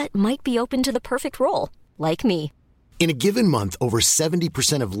job, but might be open to the perfect role, like me. In a given month, over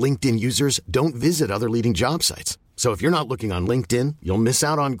 70% of LinkedIn users don't visit other leading job sites. So if you're not looking on LinkedIn, you'll miss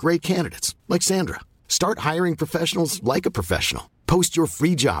out on great candidates like Sandra. Start hiring professionals like a professional. Post your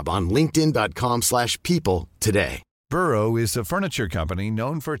free job on linkedin.com/people today. Burrow is a furniture company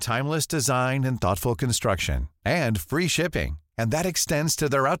known for timeless design and thoughtful construction and free shipping, and that extends to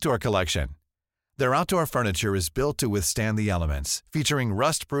their outdoor collection. Their outdoor furniture is built to withstand the elements, featuring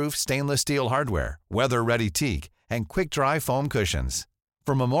rust-proof stainless steel hardware, weather-ready teak, and quick-dry foam cushions.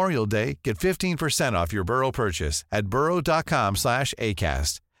 For Memorial Day, get 15% off your Burrow purchase at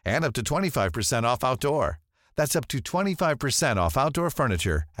burrow.com/acast, and up to 25% off outdoor. That's up to 25% off outdoor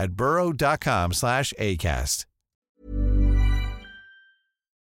furniture at burrow.com/acast.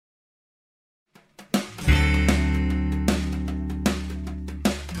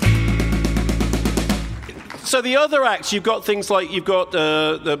 So the other acts, you've got things like, you've got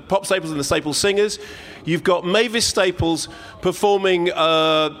the Pop Staples and the Staples Singers. You've got Mavis Staples performing with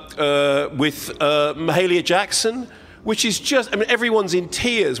Mahalia Jackson, which is just, I mean, everyone's in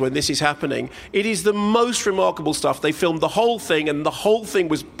tears when this is happening. It is the most remarkable stuff. They filmed the whole thing, and the whole thing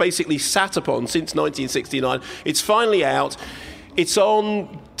was basically sat upon since 1969. It's finally out. It's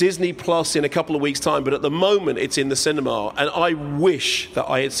on Disney Plus in a couple of weeks' time, but at the moment it's in the cinema, and I wish that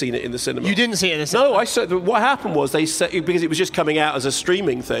I had seen it in the cinema. You didn't see it in the cinema? No, I said what happened was they said, because it was just coming out as a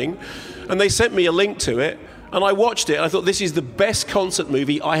streaming thing, and they sent me a link to it, and I watched it, and I thought, this is the best concert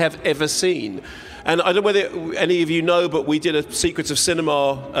movie I have ever seen. And I don't know whether any of you know, but we did a Secrets of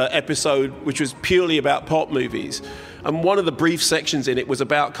Cinema episode, which was purely about pop movies. And one of the brief sections in it was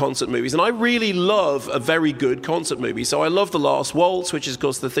about concert movies. And I really love a very good concert movie. So I love The Last Waltz, which is, of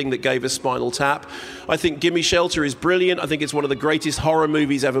course, the thing that gave us Spinal Tap. I think Gimme Shelter is brilliant. I think it's one of the greatest horror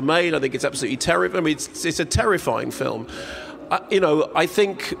movies ever made. I think it's absolutely terrifying. I mean, it's a terrifying film. I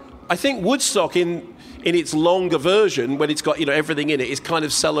think Woodstock in its longer version, when it's got everything in it, is kind of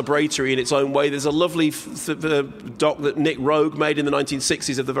celebratory in its own way. There's a lovely doc that Nick Rogue made in the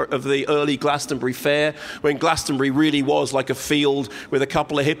 1960s of the early Glastonbury Fair, when Glastonbury really was like a field with a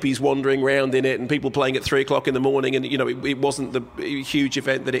couple of hippies wandering around in it and people playing at 3 o'clock in the morning, and it wasn't the huge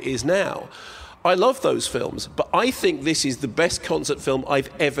event that it is now. I love those films, but I think this is the best concert film I've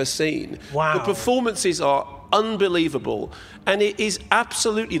ever seen. Wow. The performances are unbelievable, and it is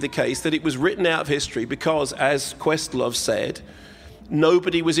absolutely the case that it was written out of history because, as Questlove said,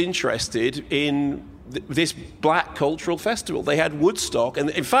 nobody was interested in this black cultural festival. They had Woodstock, and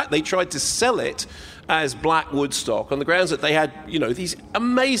in fact they tried to sell it as Black Woodstock on the grounds that they had these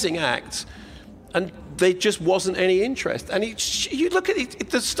amazing acts, and there just wasn't any interest. And you look at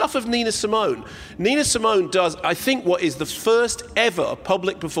the stuff of Nina Simone. Nina Simone does, I think, what is the first ever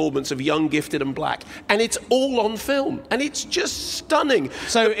public performance of Young, Gifted and Black. And it's all on film. And it's just stunning.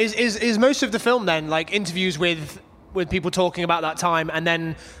 So is most of the film then like interviews with people talking about that time, and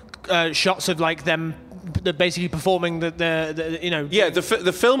then shots of like them basically performing the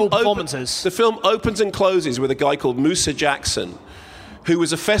film performances? The film opens and closes with a guy called Musa Jackson, who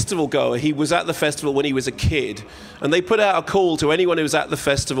was a festival goer. He was at the festival when he was a kid, and they put out a call to anyone who was at the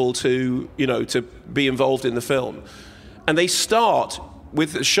festival to be involved in the film. And they start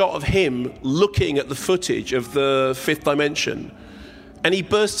with a shot of him looking at the footage of the Fifth Dimension, and he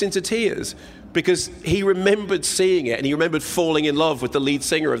bursts into tears because he remembered seeing it, and he remembered falling in love with the lead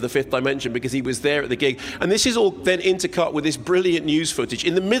singer of the Fifth Dimension because he was there at the gig. And this is all then intercut with this brilliant news footage.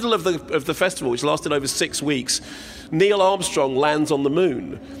 In the middle of the festival, which lasted over 6 weeks, Neil Armstrong lands on the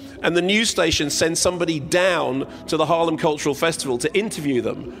moon, and the news station sends somebody down to the Harlem Cultural Festival to interview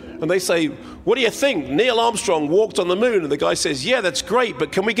them. And they say, "What do you think? Neil Armstrong walked on the moon." And the guy says, "Yeah, that's great,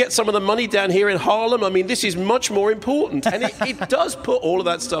 but can we get some of the money down here in Harlem? I mean, this is much more important." And it does put all of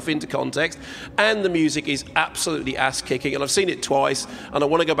that stuff into context. And the music is absolutely ass-kicking. And I've seen it twice, and I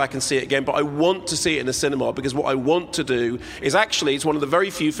want to go back and see it again. But I want to see it in a cinema, because what I want to do is actually, it's one of the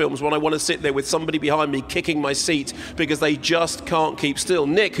very few films when I want to sit there with somebody behind me kicking my seat because they just can't keep still.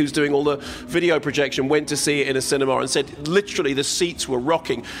 Nick, who's doing all the video projection, went to see it in a cinema and said literally the seats were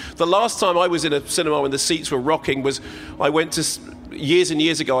rocking. The last time I was in a cinema when the seats were rocking was years and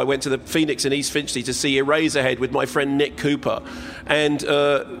years ago. I went to the Phoenix in East Finchley to see Eraserhead with my friend Nick Cooper. And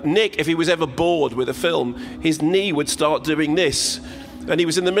Nick, if he was ever bored with a film, his knee would start doing this. And he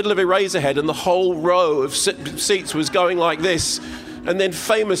was in the middle of Eraserhead, and the whole row of seats was going like this. And then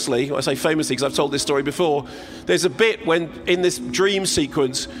famously, I say famously because I've told this story before, there's a bit when in this dream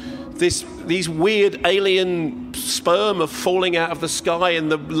sequence, these weird alien sperm are falling out of the sky,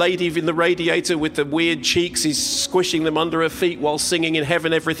 and the lady in the radiator with the weird cheeks is squishing them under her feet while singing "In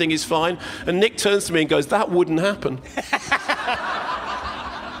Heaven Everything Is Fine." And Nick turns to me and goes, "That wouldn't happen."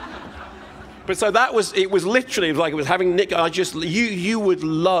 But so it was literally like it was having Nick. You would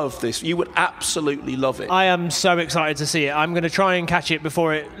love this. You would absolutely love it. I am so excited to see it. I'm going to try and catch it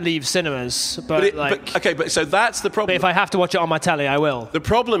before it leaves cinemas. But so that's the problem. But if I have to watch it on my telly, I will. The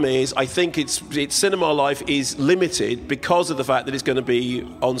problem is, I think its cinema life is limited because of the fact that it's going to be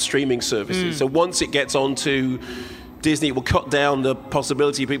on streaming services. So once it gets onto Disney, it will cut down the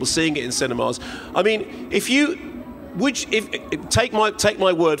possibility of people seeing it in cinemas. I mean, take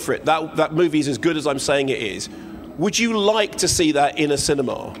my word for it, that movie is as good as I'm saying it is. Would you like to see that in a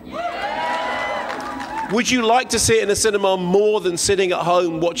cinema? Would you like to see it in a cinema more than sitting at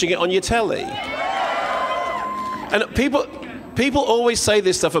home watching it on your telly? And people always say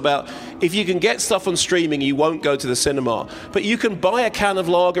this stuff about if you can get stuff on streaming, you won't go to the cinema. But you can buy a can of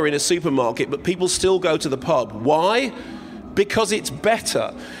lager in a supermarket, but people still go to the pub. Why? Because it's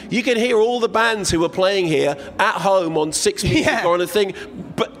better. You can hear all the bands who are playing here at home on 6 Music or on a thing,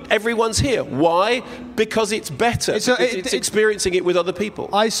 but everyone's here. Why? Because it's better. It's experiencing it with other people.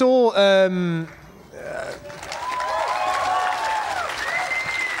 I saw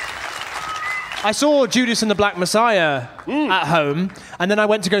Judas and the Black Messiah at home, and then I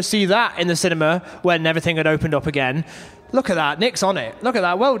went to go see that in the cinema when everything had opened up again. Look at that. Nick's on it. Look at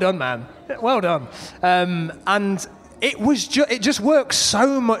that. Well done, man. Well done. And it just works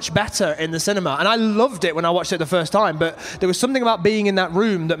so much better in the cinema, and I loved it when I watched it the first time. But there was something about being in that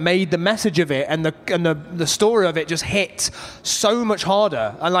room that made the message of it and the story of it just hit so much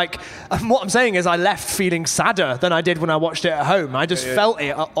harder. And what I'm saying is, I left feeling sadder than I did when I watched it at home. I just felt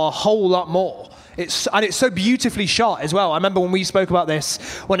it a whole lot more. It's so beautifully shot as well. I remember when we spoke about this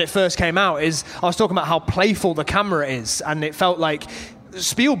when it first came out. I was talking about how playful the camera is, and it felt like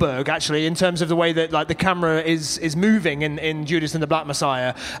Spielberg, actually, in terms of the way that the camera is moving in Judas and the Black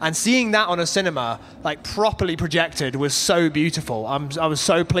Messiah, and seeing that on a cinema properly projected was so beautiful. I was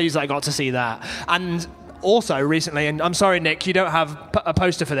so pleased that I got to see that. And also recently, and I'm sorry, Nick, you don't have a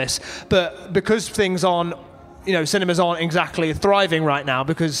poster for this, but because things aren't, cinemas aren't exactly thriving right now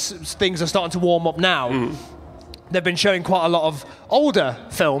because things are starting to warm up now. They've been showing quite a lot of older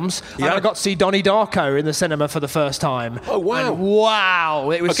films. Yeah. And I got to see Donnie Darko in the cinema for the first time. Oh, wow. And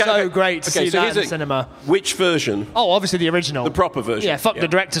wow. It was great to see that in the cinema. Which version? Oh, obviously the original. The proper version. Yeah, the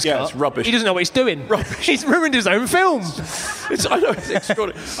director's cut. Yeah, it's rubbish. He doesn't know what he's doing. Rubbish. He's ruined his own film. I know, it's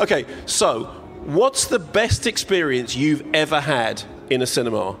extraordinary. Okay, so what's the best experience you've ever had in a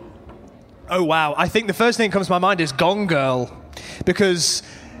cinema? Oh, wow. I think the first thing that comes to my mind is Gone Girl, because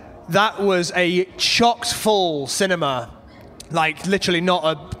that was a chock full cinema, literally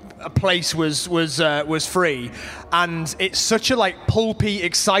not place was free, and it's such a like pulpy,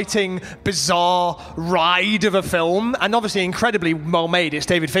 exciting, bizarre ride of a film, and obviously incredibly well made. It's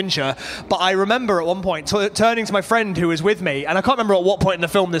David Fincher, but I remember at one point turning to my friend who was with me, and I can't remember at what point in the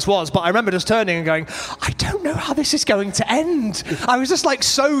film this was, but I remember just turning and going, I don't know how this is going to end. I was just like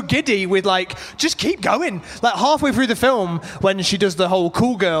so giddy with like, just keep going. Like halfway through the film, when she does the whole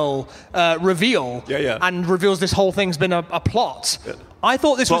cool girl reveal, and reveals this whole thing's been a plot. Yeah. I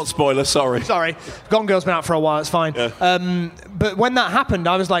thought this was... spoiler, sorry. Sorry. Gone Girl's been out for a while, it's fine. Yeah. But when that happened,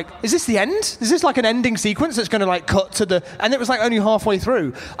 I was like, is this the end? Is this like an ending sequence that's going to like cut to the... And it was like only halfway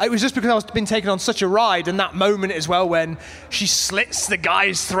through. It was just because I was been taken on such a ride, and that moment as well when she slits the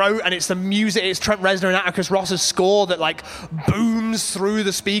guy's throat, and it's the music, it's Trent Reznor and Atticus Ross's score that like booms through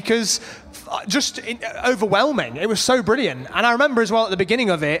the speakers. Just overwhelming. It was so brilliant. And I remember as well at the beginning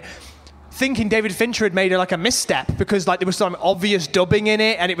of it, thinking David Fincher had made like a misstep because like there was some obvious dubbing in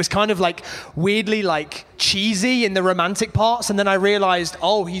it, and it was kind of like weirdly like cheesy in the romantic parts, and then I realized,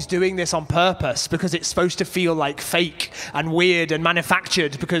 oh, he's doing this on purpose because it's supposed to feel like fake and weird and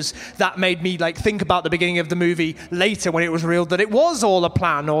manufactured, because that made me like think about the beginning of the movie later when it was revealed that it was all a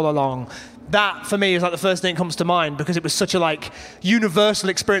plan all along. That, for me, is like the first thing that comes to mind, because it was such a like universal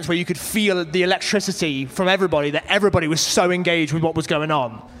experience where you could feel the electricity from everybody, that everybody was so engaged with what was going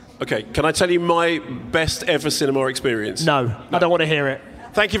on. Okay, can I tell you my best ever cinema experience? No, I don't want to hear it.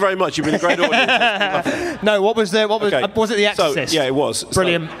 Thank you very much. You've been a great audience. No, what was okay. Was it The Exorcist? So, yeah, it was.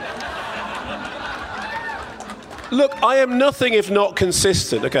 Brilliant. Look, I am nothing if not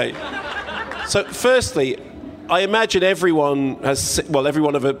consistent. Okay. So, firstly, I imagine everyone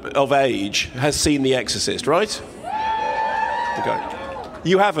of age has seen The Exorcist, right? Okay.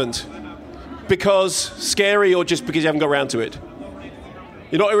 You haven't, because scary, or just because you haven't got around to it?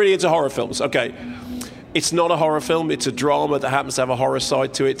 You're not really into horror films, okay. It's not a horror film, it's a drama that happens to have a horror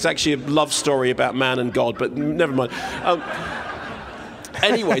side to it. It's actually a love story about man and God, but never mind.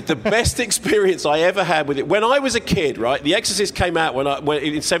 Anyway, the best experience I ever had with it, when I was a kid, right, The Exorcist came out in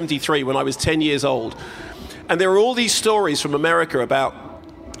 1973 when I was 10 years old. And there were all these stories from America about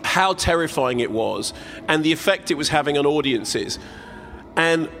how terrifying it was and the effect it was having on audiences.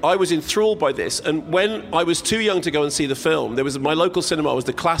 And I was enthralled by this. And when I was too young to go and see the film, there was my local cinema was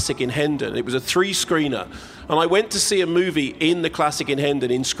the Classic in Hendon. It was a 3-screener. And I went to see a movie in the Classic in Hendon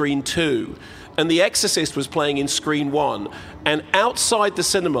in screen 2. And The Exorcist was playing in screen 1. And outside the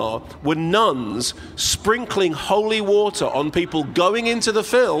cinema were nuns sprinkling holy water on people going into the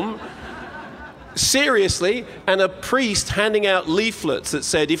film. Seriously, and a priest handing out leaflets that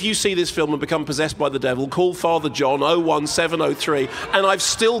said, if you see this film and become possessed by the devil, call Father John 01703, and I've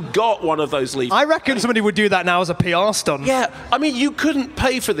still got one of those leaflets. I reckon somebody would do that now as a PR stunt. Yeah, I mean, you couldn't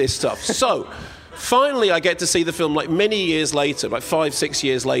pay for this stuff. So, finally I get to see the film like many years later, like 5-6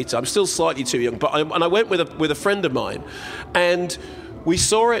 years later. I'm still slightly too young, but I went with a friend of mine, and we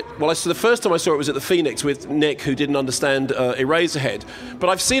saw it, the first time I saw it was at the Phoenix with Nick, who didn't understand Eraserhead. But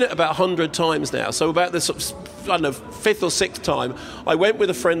I've seen it about 100 times now. So about this, 5th or 6th time, I went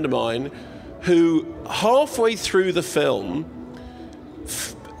with a friend of mine who, halfway through the film,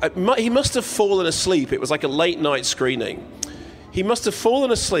 he must have fallen asleep. It was like a late night screening. He must have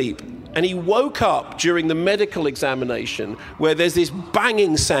fallen asleep, and he woke up during the medical examination where there's this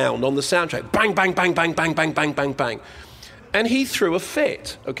banging sound on the soundtrack. Bang, bang, bang, bang, bang, bang, bang, bang, bang. And he threw a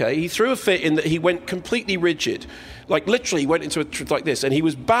fit, okay? He threw a fit in that he went completely rigid. Like, literally went into like this. And he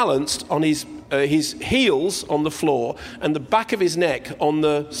was balanced on his heels on the floor and the back of his neck on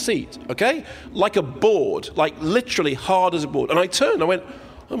the seat, okay? Like a board, like literally hard as a board. And I turned, I went,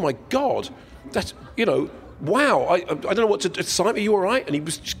 oh, my God. That's, wow. I don't know what to... Simon, are you all right? And he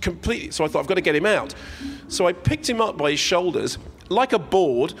was completely... So I thought, I've got to get him out. So I picked him up by his shoulders, like a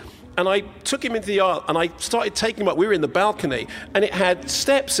board... And I took him into the aisle, and I started taking him up. We were in the balcony, and it had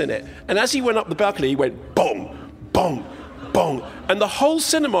steps in it. And as he went up the balcony, he went, bong, bong, bong. And the whole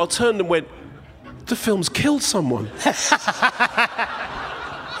cinema turned and went, the film's killed someone.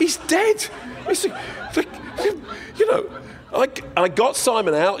 He's dead. It's like, I got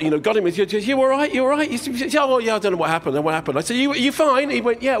Simon out, got him with, you all right? You all right? He said, oh, yeah, I don't know what happened. I said, you fine? He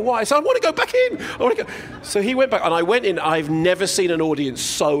went, yeah, why? I said, I want to go back in. So he went back, and I went in. I've never seen an audience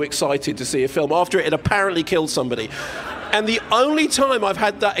so excited to see a film after it had apparently killed somebody. And the only time I've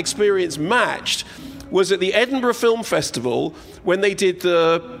had that experience matched was at the Edinburgh Film Festival when they did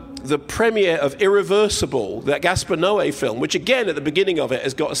the premiere of Irreversible, that Gaspar Noé film, which again at the beginning of it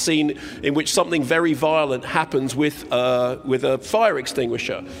has got a scene in which something very violent happens with a fire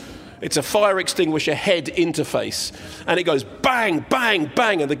extinguisher. It's a fire extinguisher head interface, and it goes bang, bang,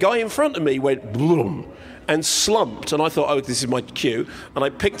 bang, and the guy in front of me went bloom. and slumped, and I thought, oh, this is my cue, and I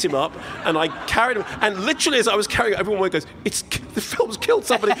picked him up, and I carried him, and literally as I was carrying him, everyone goes, the film's killed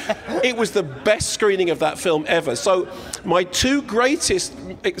somebody. It was the best screening of that film ever. So my two greatest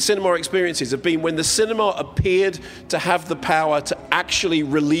cinema experiences have been when the cinema appeared to have the power to actually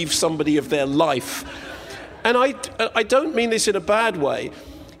relieve somebody of their life. And I don't mean this in a bad way.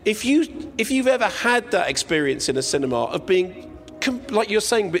 If you've ever had that experience in a cinema of being, like you're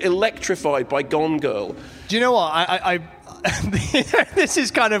saying, electrified by Gone Girl. Do you know what? I this is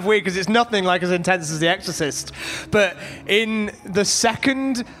kind of weird because it's nothing like as intense as The Exorcist. But in the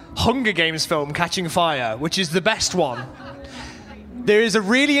second Hunger Games film, Catching Fire, which is the best one, there is a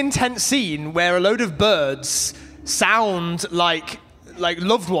really intense scene where a load of birds sound like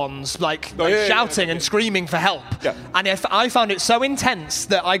loved ones, shouting and screaming for help. Yeah. And I found it so intense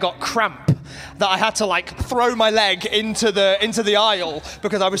that I got cramp, that I had to throw my leg into the aisle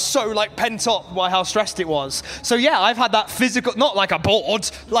because I was so pent up by how stressed it was. So yeah, I've had that physical, not like a bored,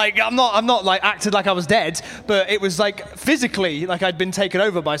 I'm not acted like I was dead, but it was physically like I'd been taken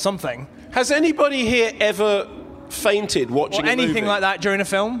over by something. Has anybody here ever fainted watching a movie? Anything like that during a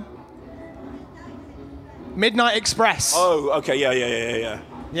film? Midnight Express. Oh, okay, yeah.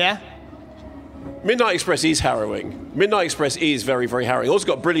 Yeah? Midnight Express is harrowing. Midnight Express is very, very harrowing. Also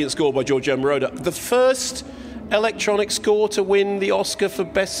got a brilliant score by Giorgio Moroder. The first electronic score to win the Oscar for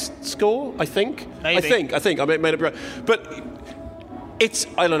Best Score, I think. Maybe. I think. I made it. But it's,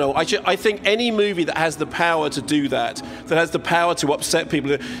 I don't know. I think any movie that has the power to do that has the power to upset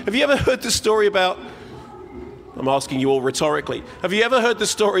people. Have you ever heard the story about... I'm asking you all rhetorically. Have you ever heard the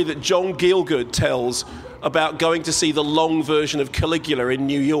story that John Gielgud tells about going to see the long version of Caligula in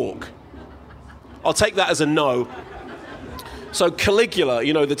New York? I'll take that as a no. So Caligula,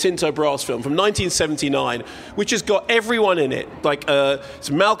 the Tinto Brass film from 1979, which has got everyone in it,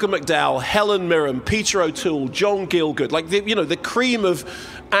 it's Malcolm McDowell, Helen Mirren, Peter O'Toole, John Gielgud, the cream of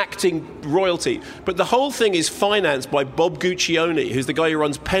acting royalty. But the whole thing is financed by Bob Guccione, who's the guy who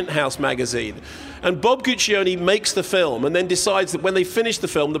runs Penthouse magazine. And Bob Guccione makes the film and then decides that when they finish the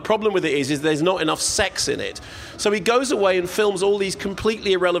film, the problem with it is there's not enough sex in it. So he goes away and films all these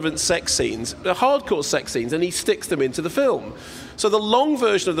completely irrelevant sex scenes, hardcore sex scenes, and he sticks them into the film. So the long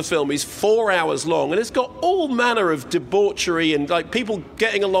version of the film is 4 hours long, and it's got all manner of debauchery and people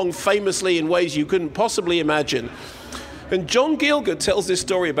getting along famously in ways you couldn't possibly imagine. And John Gielgud tells this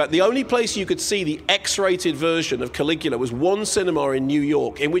story about the only place you could see the X-rated version of Caligula was one cinema in New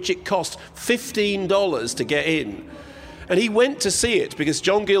York, in which it cost $15 to get in. And he went to see it because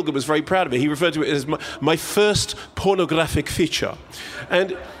John Gielgud was very proud of it. He referred to it as my first pornographic feature.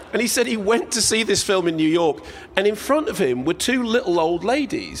 And he said he went to see this film in New York, and in front of him were two little old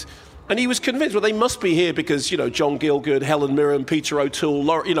ladies. And he was convinced, well, they must be here because, John Gielgud, Helen Mirren, Peter O'Toole,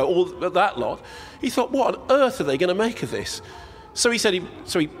 all that lot. He thought, what on earth are they going to make of this? So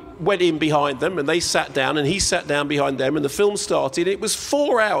he went in behind them, and they sat down, and he sat down behind them, and the film started. It was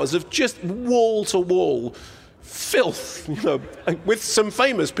 4 hours of just wall-to-wall filth, with some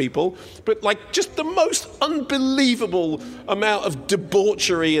famous people, but just the most unbelievable amount of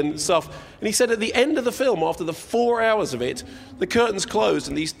debauchery and stuff. And he said at the end of the film, after the 4 hours of it, the curtains closed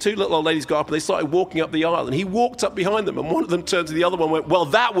and these two little old ladies got up and they started walking up the aisle, and he walked up behind them, and one of them turned to the other one and went, well,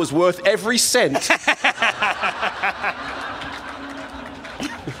 that was worth every cent.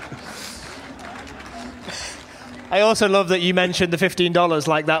 I also love that you mentioned the $15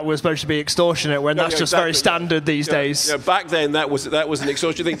 like that was supposed to be extortionate when that's just very standard these days. Yeah, back then that was an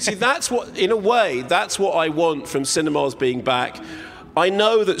extortionate thing. See, that's what, in a way, that's what I want from cinemas being back. I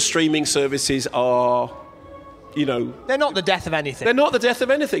know that streaming services are, They're not the death of anything. They're not the death of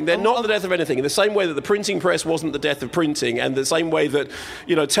anything. They're not the death of anything. In the same way that the printing press wasn't the death of printing, and the same way that,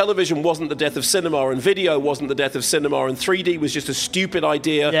 television wasn't the death of cinema, and video wasn't the death of cinema, and 3D was just a stupid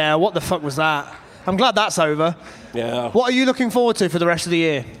idea. Yeah, what the fuck was that? I'm glad that's over. Yeah. What are you looking forward to for the rest of the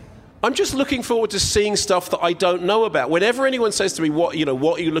year? I'm just looking forward to seeing stuff that I don't know about. Whenever anyone says to me, what are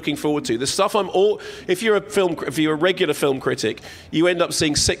you looking forward to? The stuff if you're a regular film critic, you end up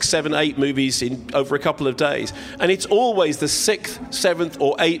seeing 6, 7, 8 movies over a couple of days. And it's always the 6th, 7th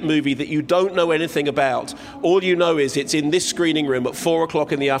or 8th movie that you don't know anything about. All you know is it's in this screening room at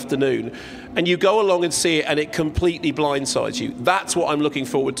 4:00 in the afternoon. And you go along and see it and it completely blindsides you. That's what I'm looking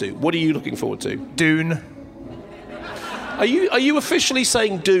forward to. What are you looking forward to? Dune. Are you officially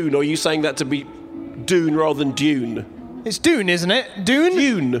saying Dune, or are you saying that to be Dune rather than Dune? It's Dune, isn't it?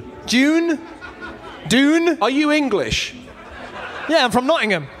 Dune? Dune? Are you English? Yeah, I'm from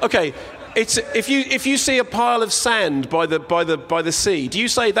Nottingham. Okay. It's if you see a pile of sand by the sea, do you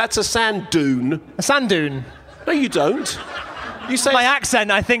say that's a sand dune? A sand dune? No, you don't. You say my accent.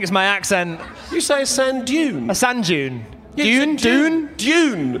 I think it's my accent. You say a sand dune. A sand dune. Yeah, Dune?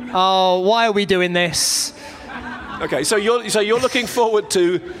 Dune. Oh, why are we doing this? Okay, so you're looking forward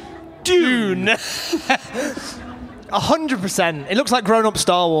to Dune. 100%. It looks like grown-up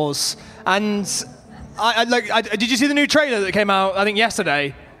Star Wars. And did you see the new trailer that came out, I think,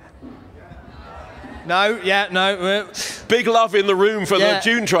 yesterday? No. Big love in the room for the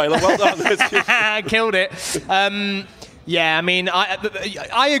Dune trailer. Well done. Killed it. Yeah, I mean,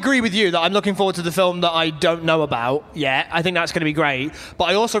 I agree with you that I'm looking forward to the film that I don't know about yet. I think that's going to be great. But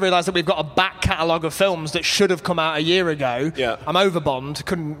I also realise that we've got a back catalogue of films that should have come out a year ago. Yeah. I'm over Bond.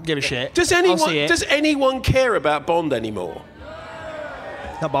 Couldn't give a shit. Does anyone care about Bond anymore?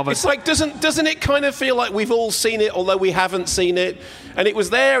 Not bothered. It's like, doesn't it kind of feel like we've all seen it, although we haven't seen it? And it was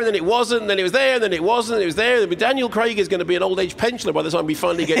there, and then it wasn't, and then it was there, and then it wasn't, and it was there. And Daniel Craig is going to be an old-age pensioner by the time we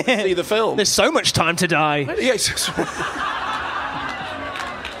finally get to see the film. There's so much time to die. Yes.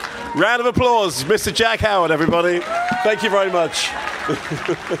 Round of applause, Mr. Jack Howard, everybody. Thank you very much.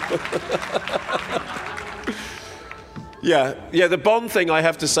 Yeah, the Bond thing, I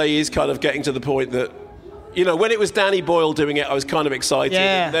have to say, is kind of getting to the point that, you know, when it was Danny Boyle doing it, I was kind of excited.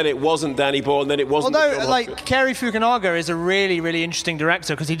 Yeah. And then it wasn't Danny Boyle, and then it wasn't... Although, like, Cary Fukunaga is a really, really interesting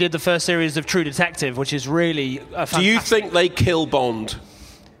director because he did the first series of True Detective, which is really fantastic. Do you think they kill Bond?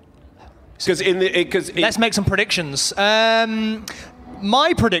 Let's make some predictions.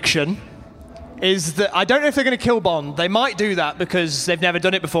 My prediction is that I don't know if they're going to kill Bond. They might do that because they've never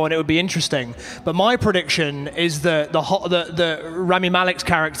done it before and it would be interesting. But my prediction is that the Rami Malek's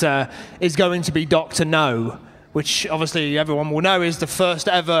character is going to be Dr. No, which obviously everyone will know is the first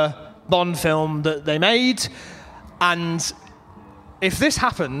ever Bond film that they made. And if this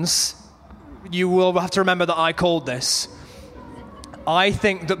happens, you will have to remember that I called this. I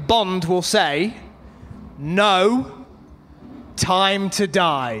think that Bond will say, "No, time to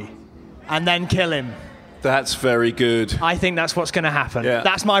die," and then kill him. That's very good. I think that's what's going to happen. Yeah.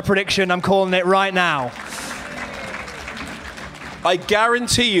 That's my prediction. I'm calling it right now. I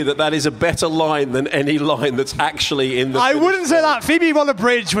guarantee you that is a better line than any line that's actually in the I wouldn't say that. Phoebe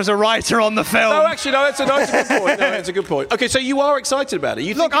Waller-Bridge was a writer on the film. No, actually, no, that's a good point. No, that's a good point. Okay, so you are excited about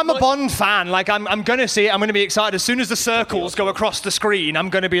it. Look, I'm a Bond fan. Like, I'm going to see it. I'm going to be excited. As soon as the circles go across the screen, I'm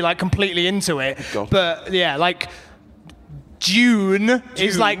going to be, like, completely into it. God. But, yeah, like... Dune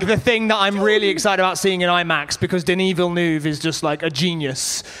is like the thing that I'm really excited about seeing in IMAX because Denis Villeneuve is just like a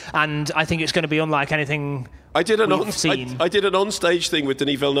genius, and I think it's going to be unlike anything we've seen. I did an on-stage thing with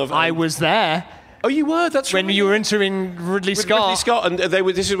Denis Villeneuve. I was there. Oh, you were? That's when you were interviewing Ridley Scott. Ridley Scott, and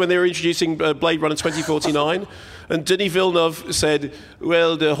this is when they were introducing Blade Runner 2049, and Denis Villeneuve said,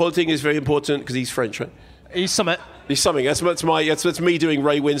 "Well, the whole thing is very important," because he's French, right? He's something. That's me doing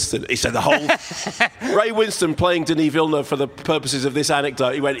Ray Winston. He said the whole Ray Winston playing Denis Villeneuve for the purposes of this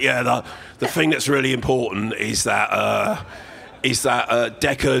anecdote. He went, "Yeah, the thing that's really important is that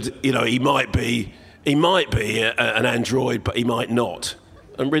Deckard, you know, he might be an android, but he might not."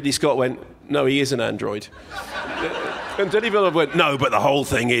 And Ridley Scott went, "No, he is an android." And Denis Villeneuve went, "No, but the whole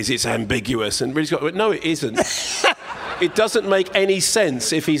thing is it's ambiguous." And Ridley Scott went, "No, it isn't." It doesn't make any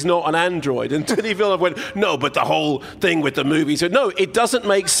sense if he's not an android. And Denis Villeneuve went, "No, but the whole thing with the movie." He said, "No, it doesn't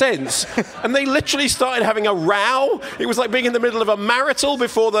make sense." And they literally started having a row. It was like being in the middle of a marital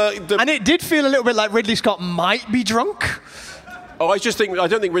before the... And it did feel a little bit like Ridley Scott might be drunk. Oh, I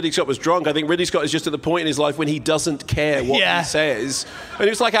don't think Ridley Scott was drunk. I think Ridley Scott is just at the point in his life when he doesn't care what he says. And it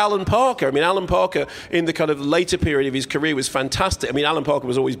was like Alan Parker. I mean, Alan Parker, in the kind of later period of his career, was fantastic. I mean, Alan Parker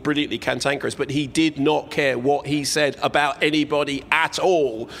was always brilliantly cantankerous, but he did not care what he said about anybody at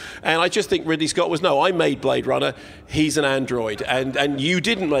all. And I just think Ridley Scott was, "No, I made Blade Runner. He's an android. And you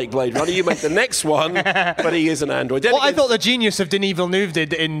didn't make Blade Runner. You made the next one, but he is an android." What I thought the genius of Denis Villeneuve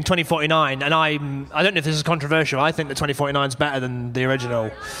did in 2049, and I don't know if this is controversial, I think that 2049 is better than the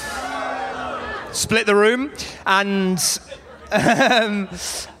original. Split the room, and I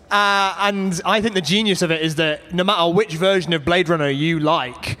think the genius of it is that no matter which version of Blade Runner you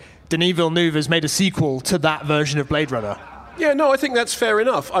like, Denis Villeneuve has made a sequel to that version of Blade Runner. Yeah, no, I think that's fair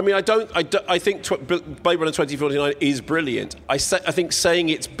enough. I mean, I think Blade Runner 2049 is brilliant. I think saying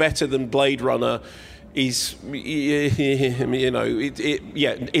it's better than Blade Runner is, you know,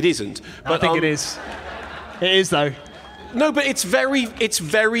 it isn't. But I think it is. It is, though. No, but it's very,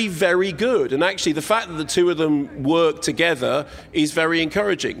 very good. And actually, the fact that the two of them work together is very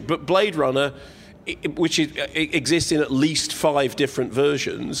encouraging. But Blade Runner, which exists in at least 5 different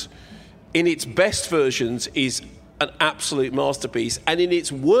versions, in its best versions is an absolute masterpiece, and in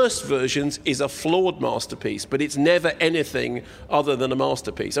its worst versions is a flawed masterpiece, but it's never anything other than a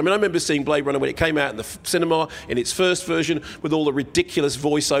masterpiece. I mean, I remember seeing Blade Runner when it came out in the cinema in its first version with all the ridiculous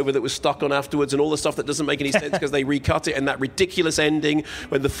voiceover that was stuck on afterwards and all the stuff that doesn't make any sense because they recut it, and that ridiculous ending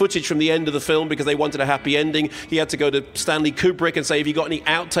when the footage from the end of the film, because they wanted a happy ending, he had to go to Stanley Kubrick and say, have you got any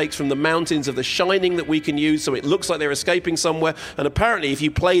outtakes from the mountains of The Shining that we can use so it looks like they're escaping somewhere? And apparently if you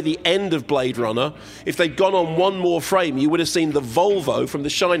play the end of Blade Runner, if they'd gone on one more frame, you would have seen the Volvo from The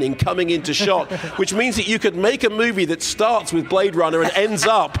Shining coming into shot, which means that you could make a movie that starts with Blade Runner and ends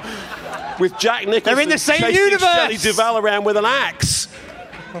up with Jack Nicholson They're in the same chasing universe. Shelley Duvall around with an axe,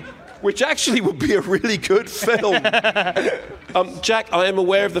 which actually would be a really good film. Jack, I am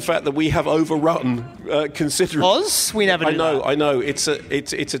aware of the fact that we have overrun considerably. Us? We never do that. I know. It's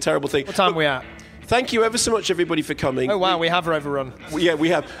a terrible thing. What time are we at? Thank you ever so much, everybody, for coming. Oh, wow, we have overrun. Yeah, we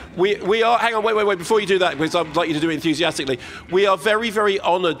have. We are... Hang on, wait. Before you do that, because I'd like you to do it enthusiastically. We are very, very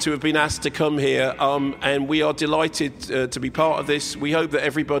honoured to have been asked to come here, and we are delighted to be part of this. We hope that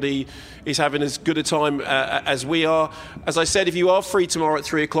everybody is having as good a time as we are. As I said, if you are free tomorrow at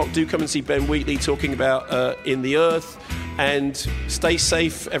 3 o'clock, do come and see Ben Wheatley talking about In the Earth. And stay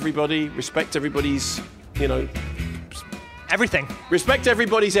safe, everybody. Respect everybody's, everything. Respect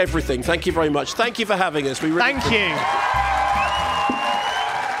everybody's everything. Thank you very much. Thank you for having us. Thank you.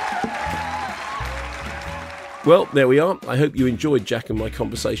 Well, there we are. I hope you enjoyed Jack and my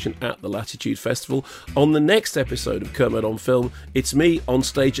conversation at the Latitude Festival. On the next episode of Kermode on Film, it's me on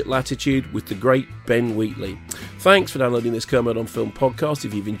stage at Latitude with the great Ben Wheatley. Thanks for downloading this Kermode on Film podcast.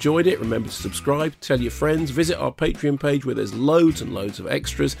 If you've enjoyed it, remember to subscribe, tell your friends, visit our Patreon page where there's loads and loads of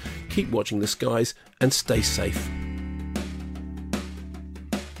extras. Keep watching the skies and stay safe.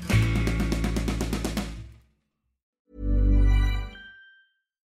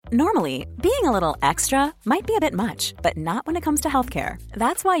 Normally, being a little extra might be a bit much, but not when it comes to healthcare.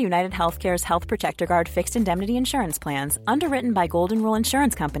 That's why United Healthcare's Health Protector Guard fixed indemnity insurance plans, underwritten by Golden Rule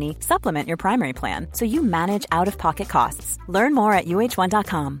Insurance Company, supplement your primary plan so you manage out-of-pocket costs. Learn more at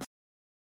UH1.com.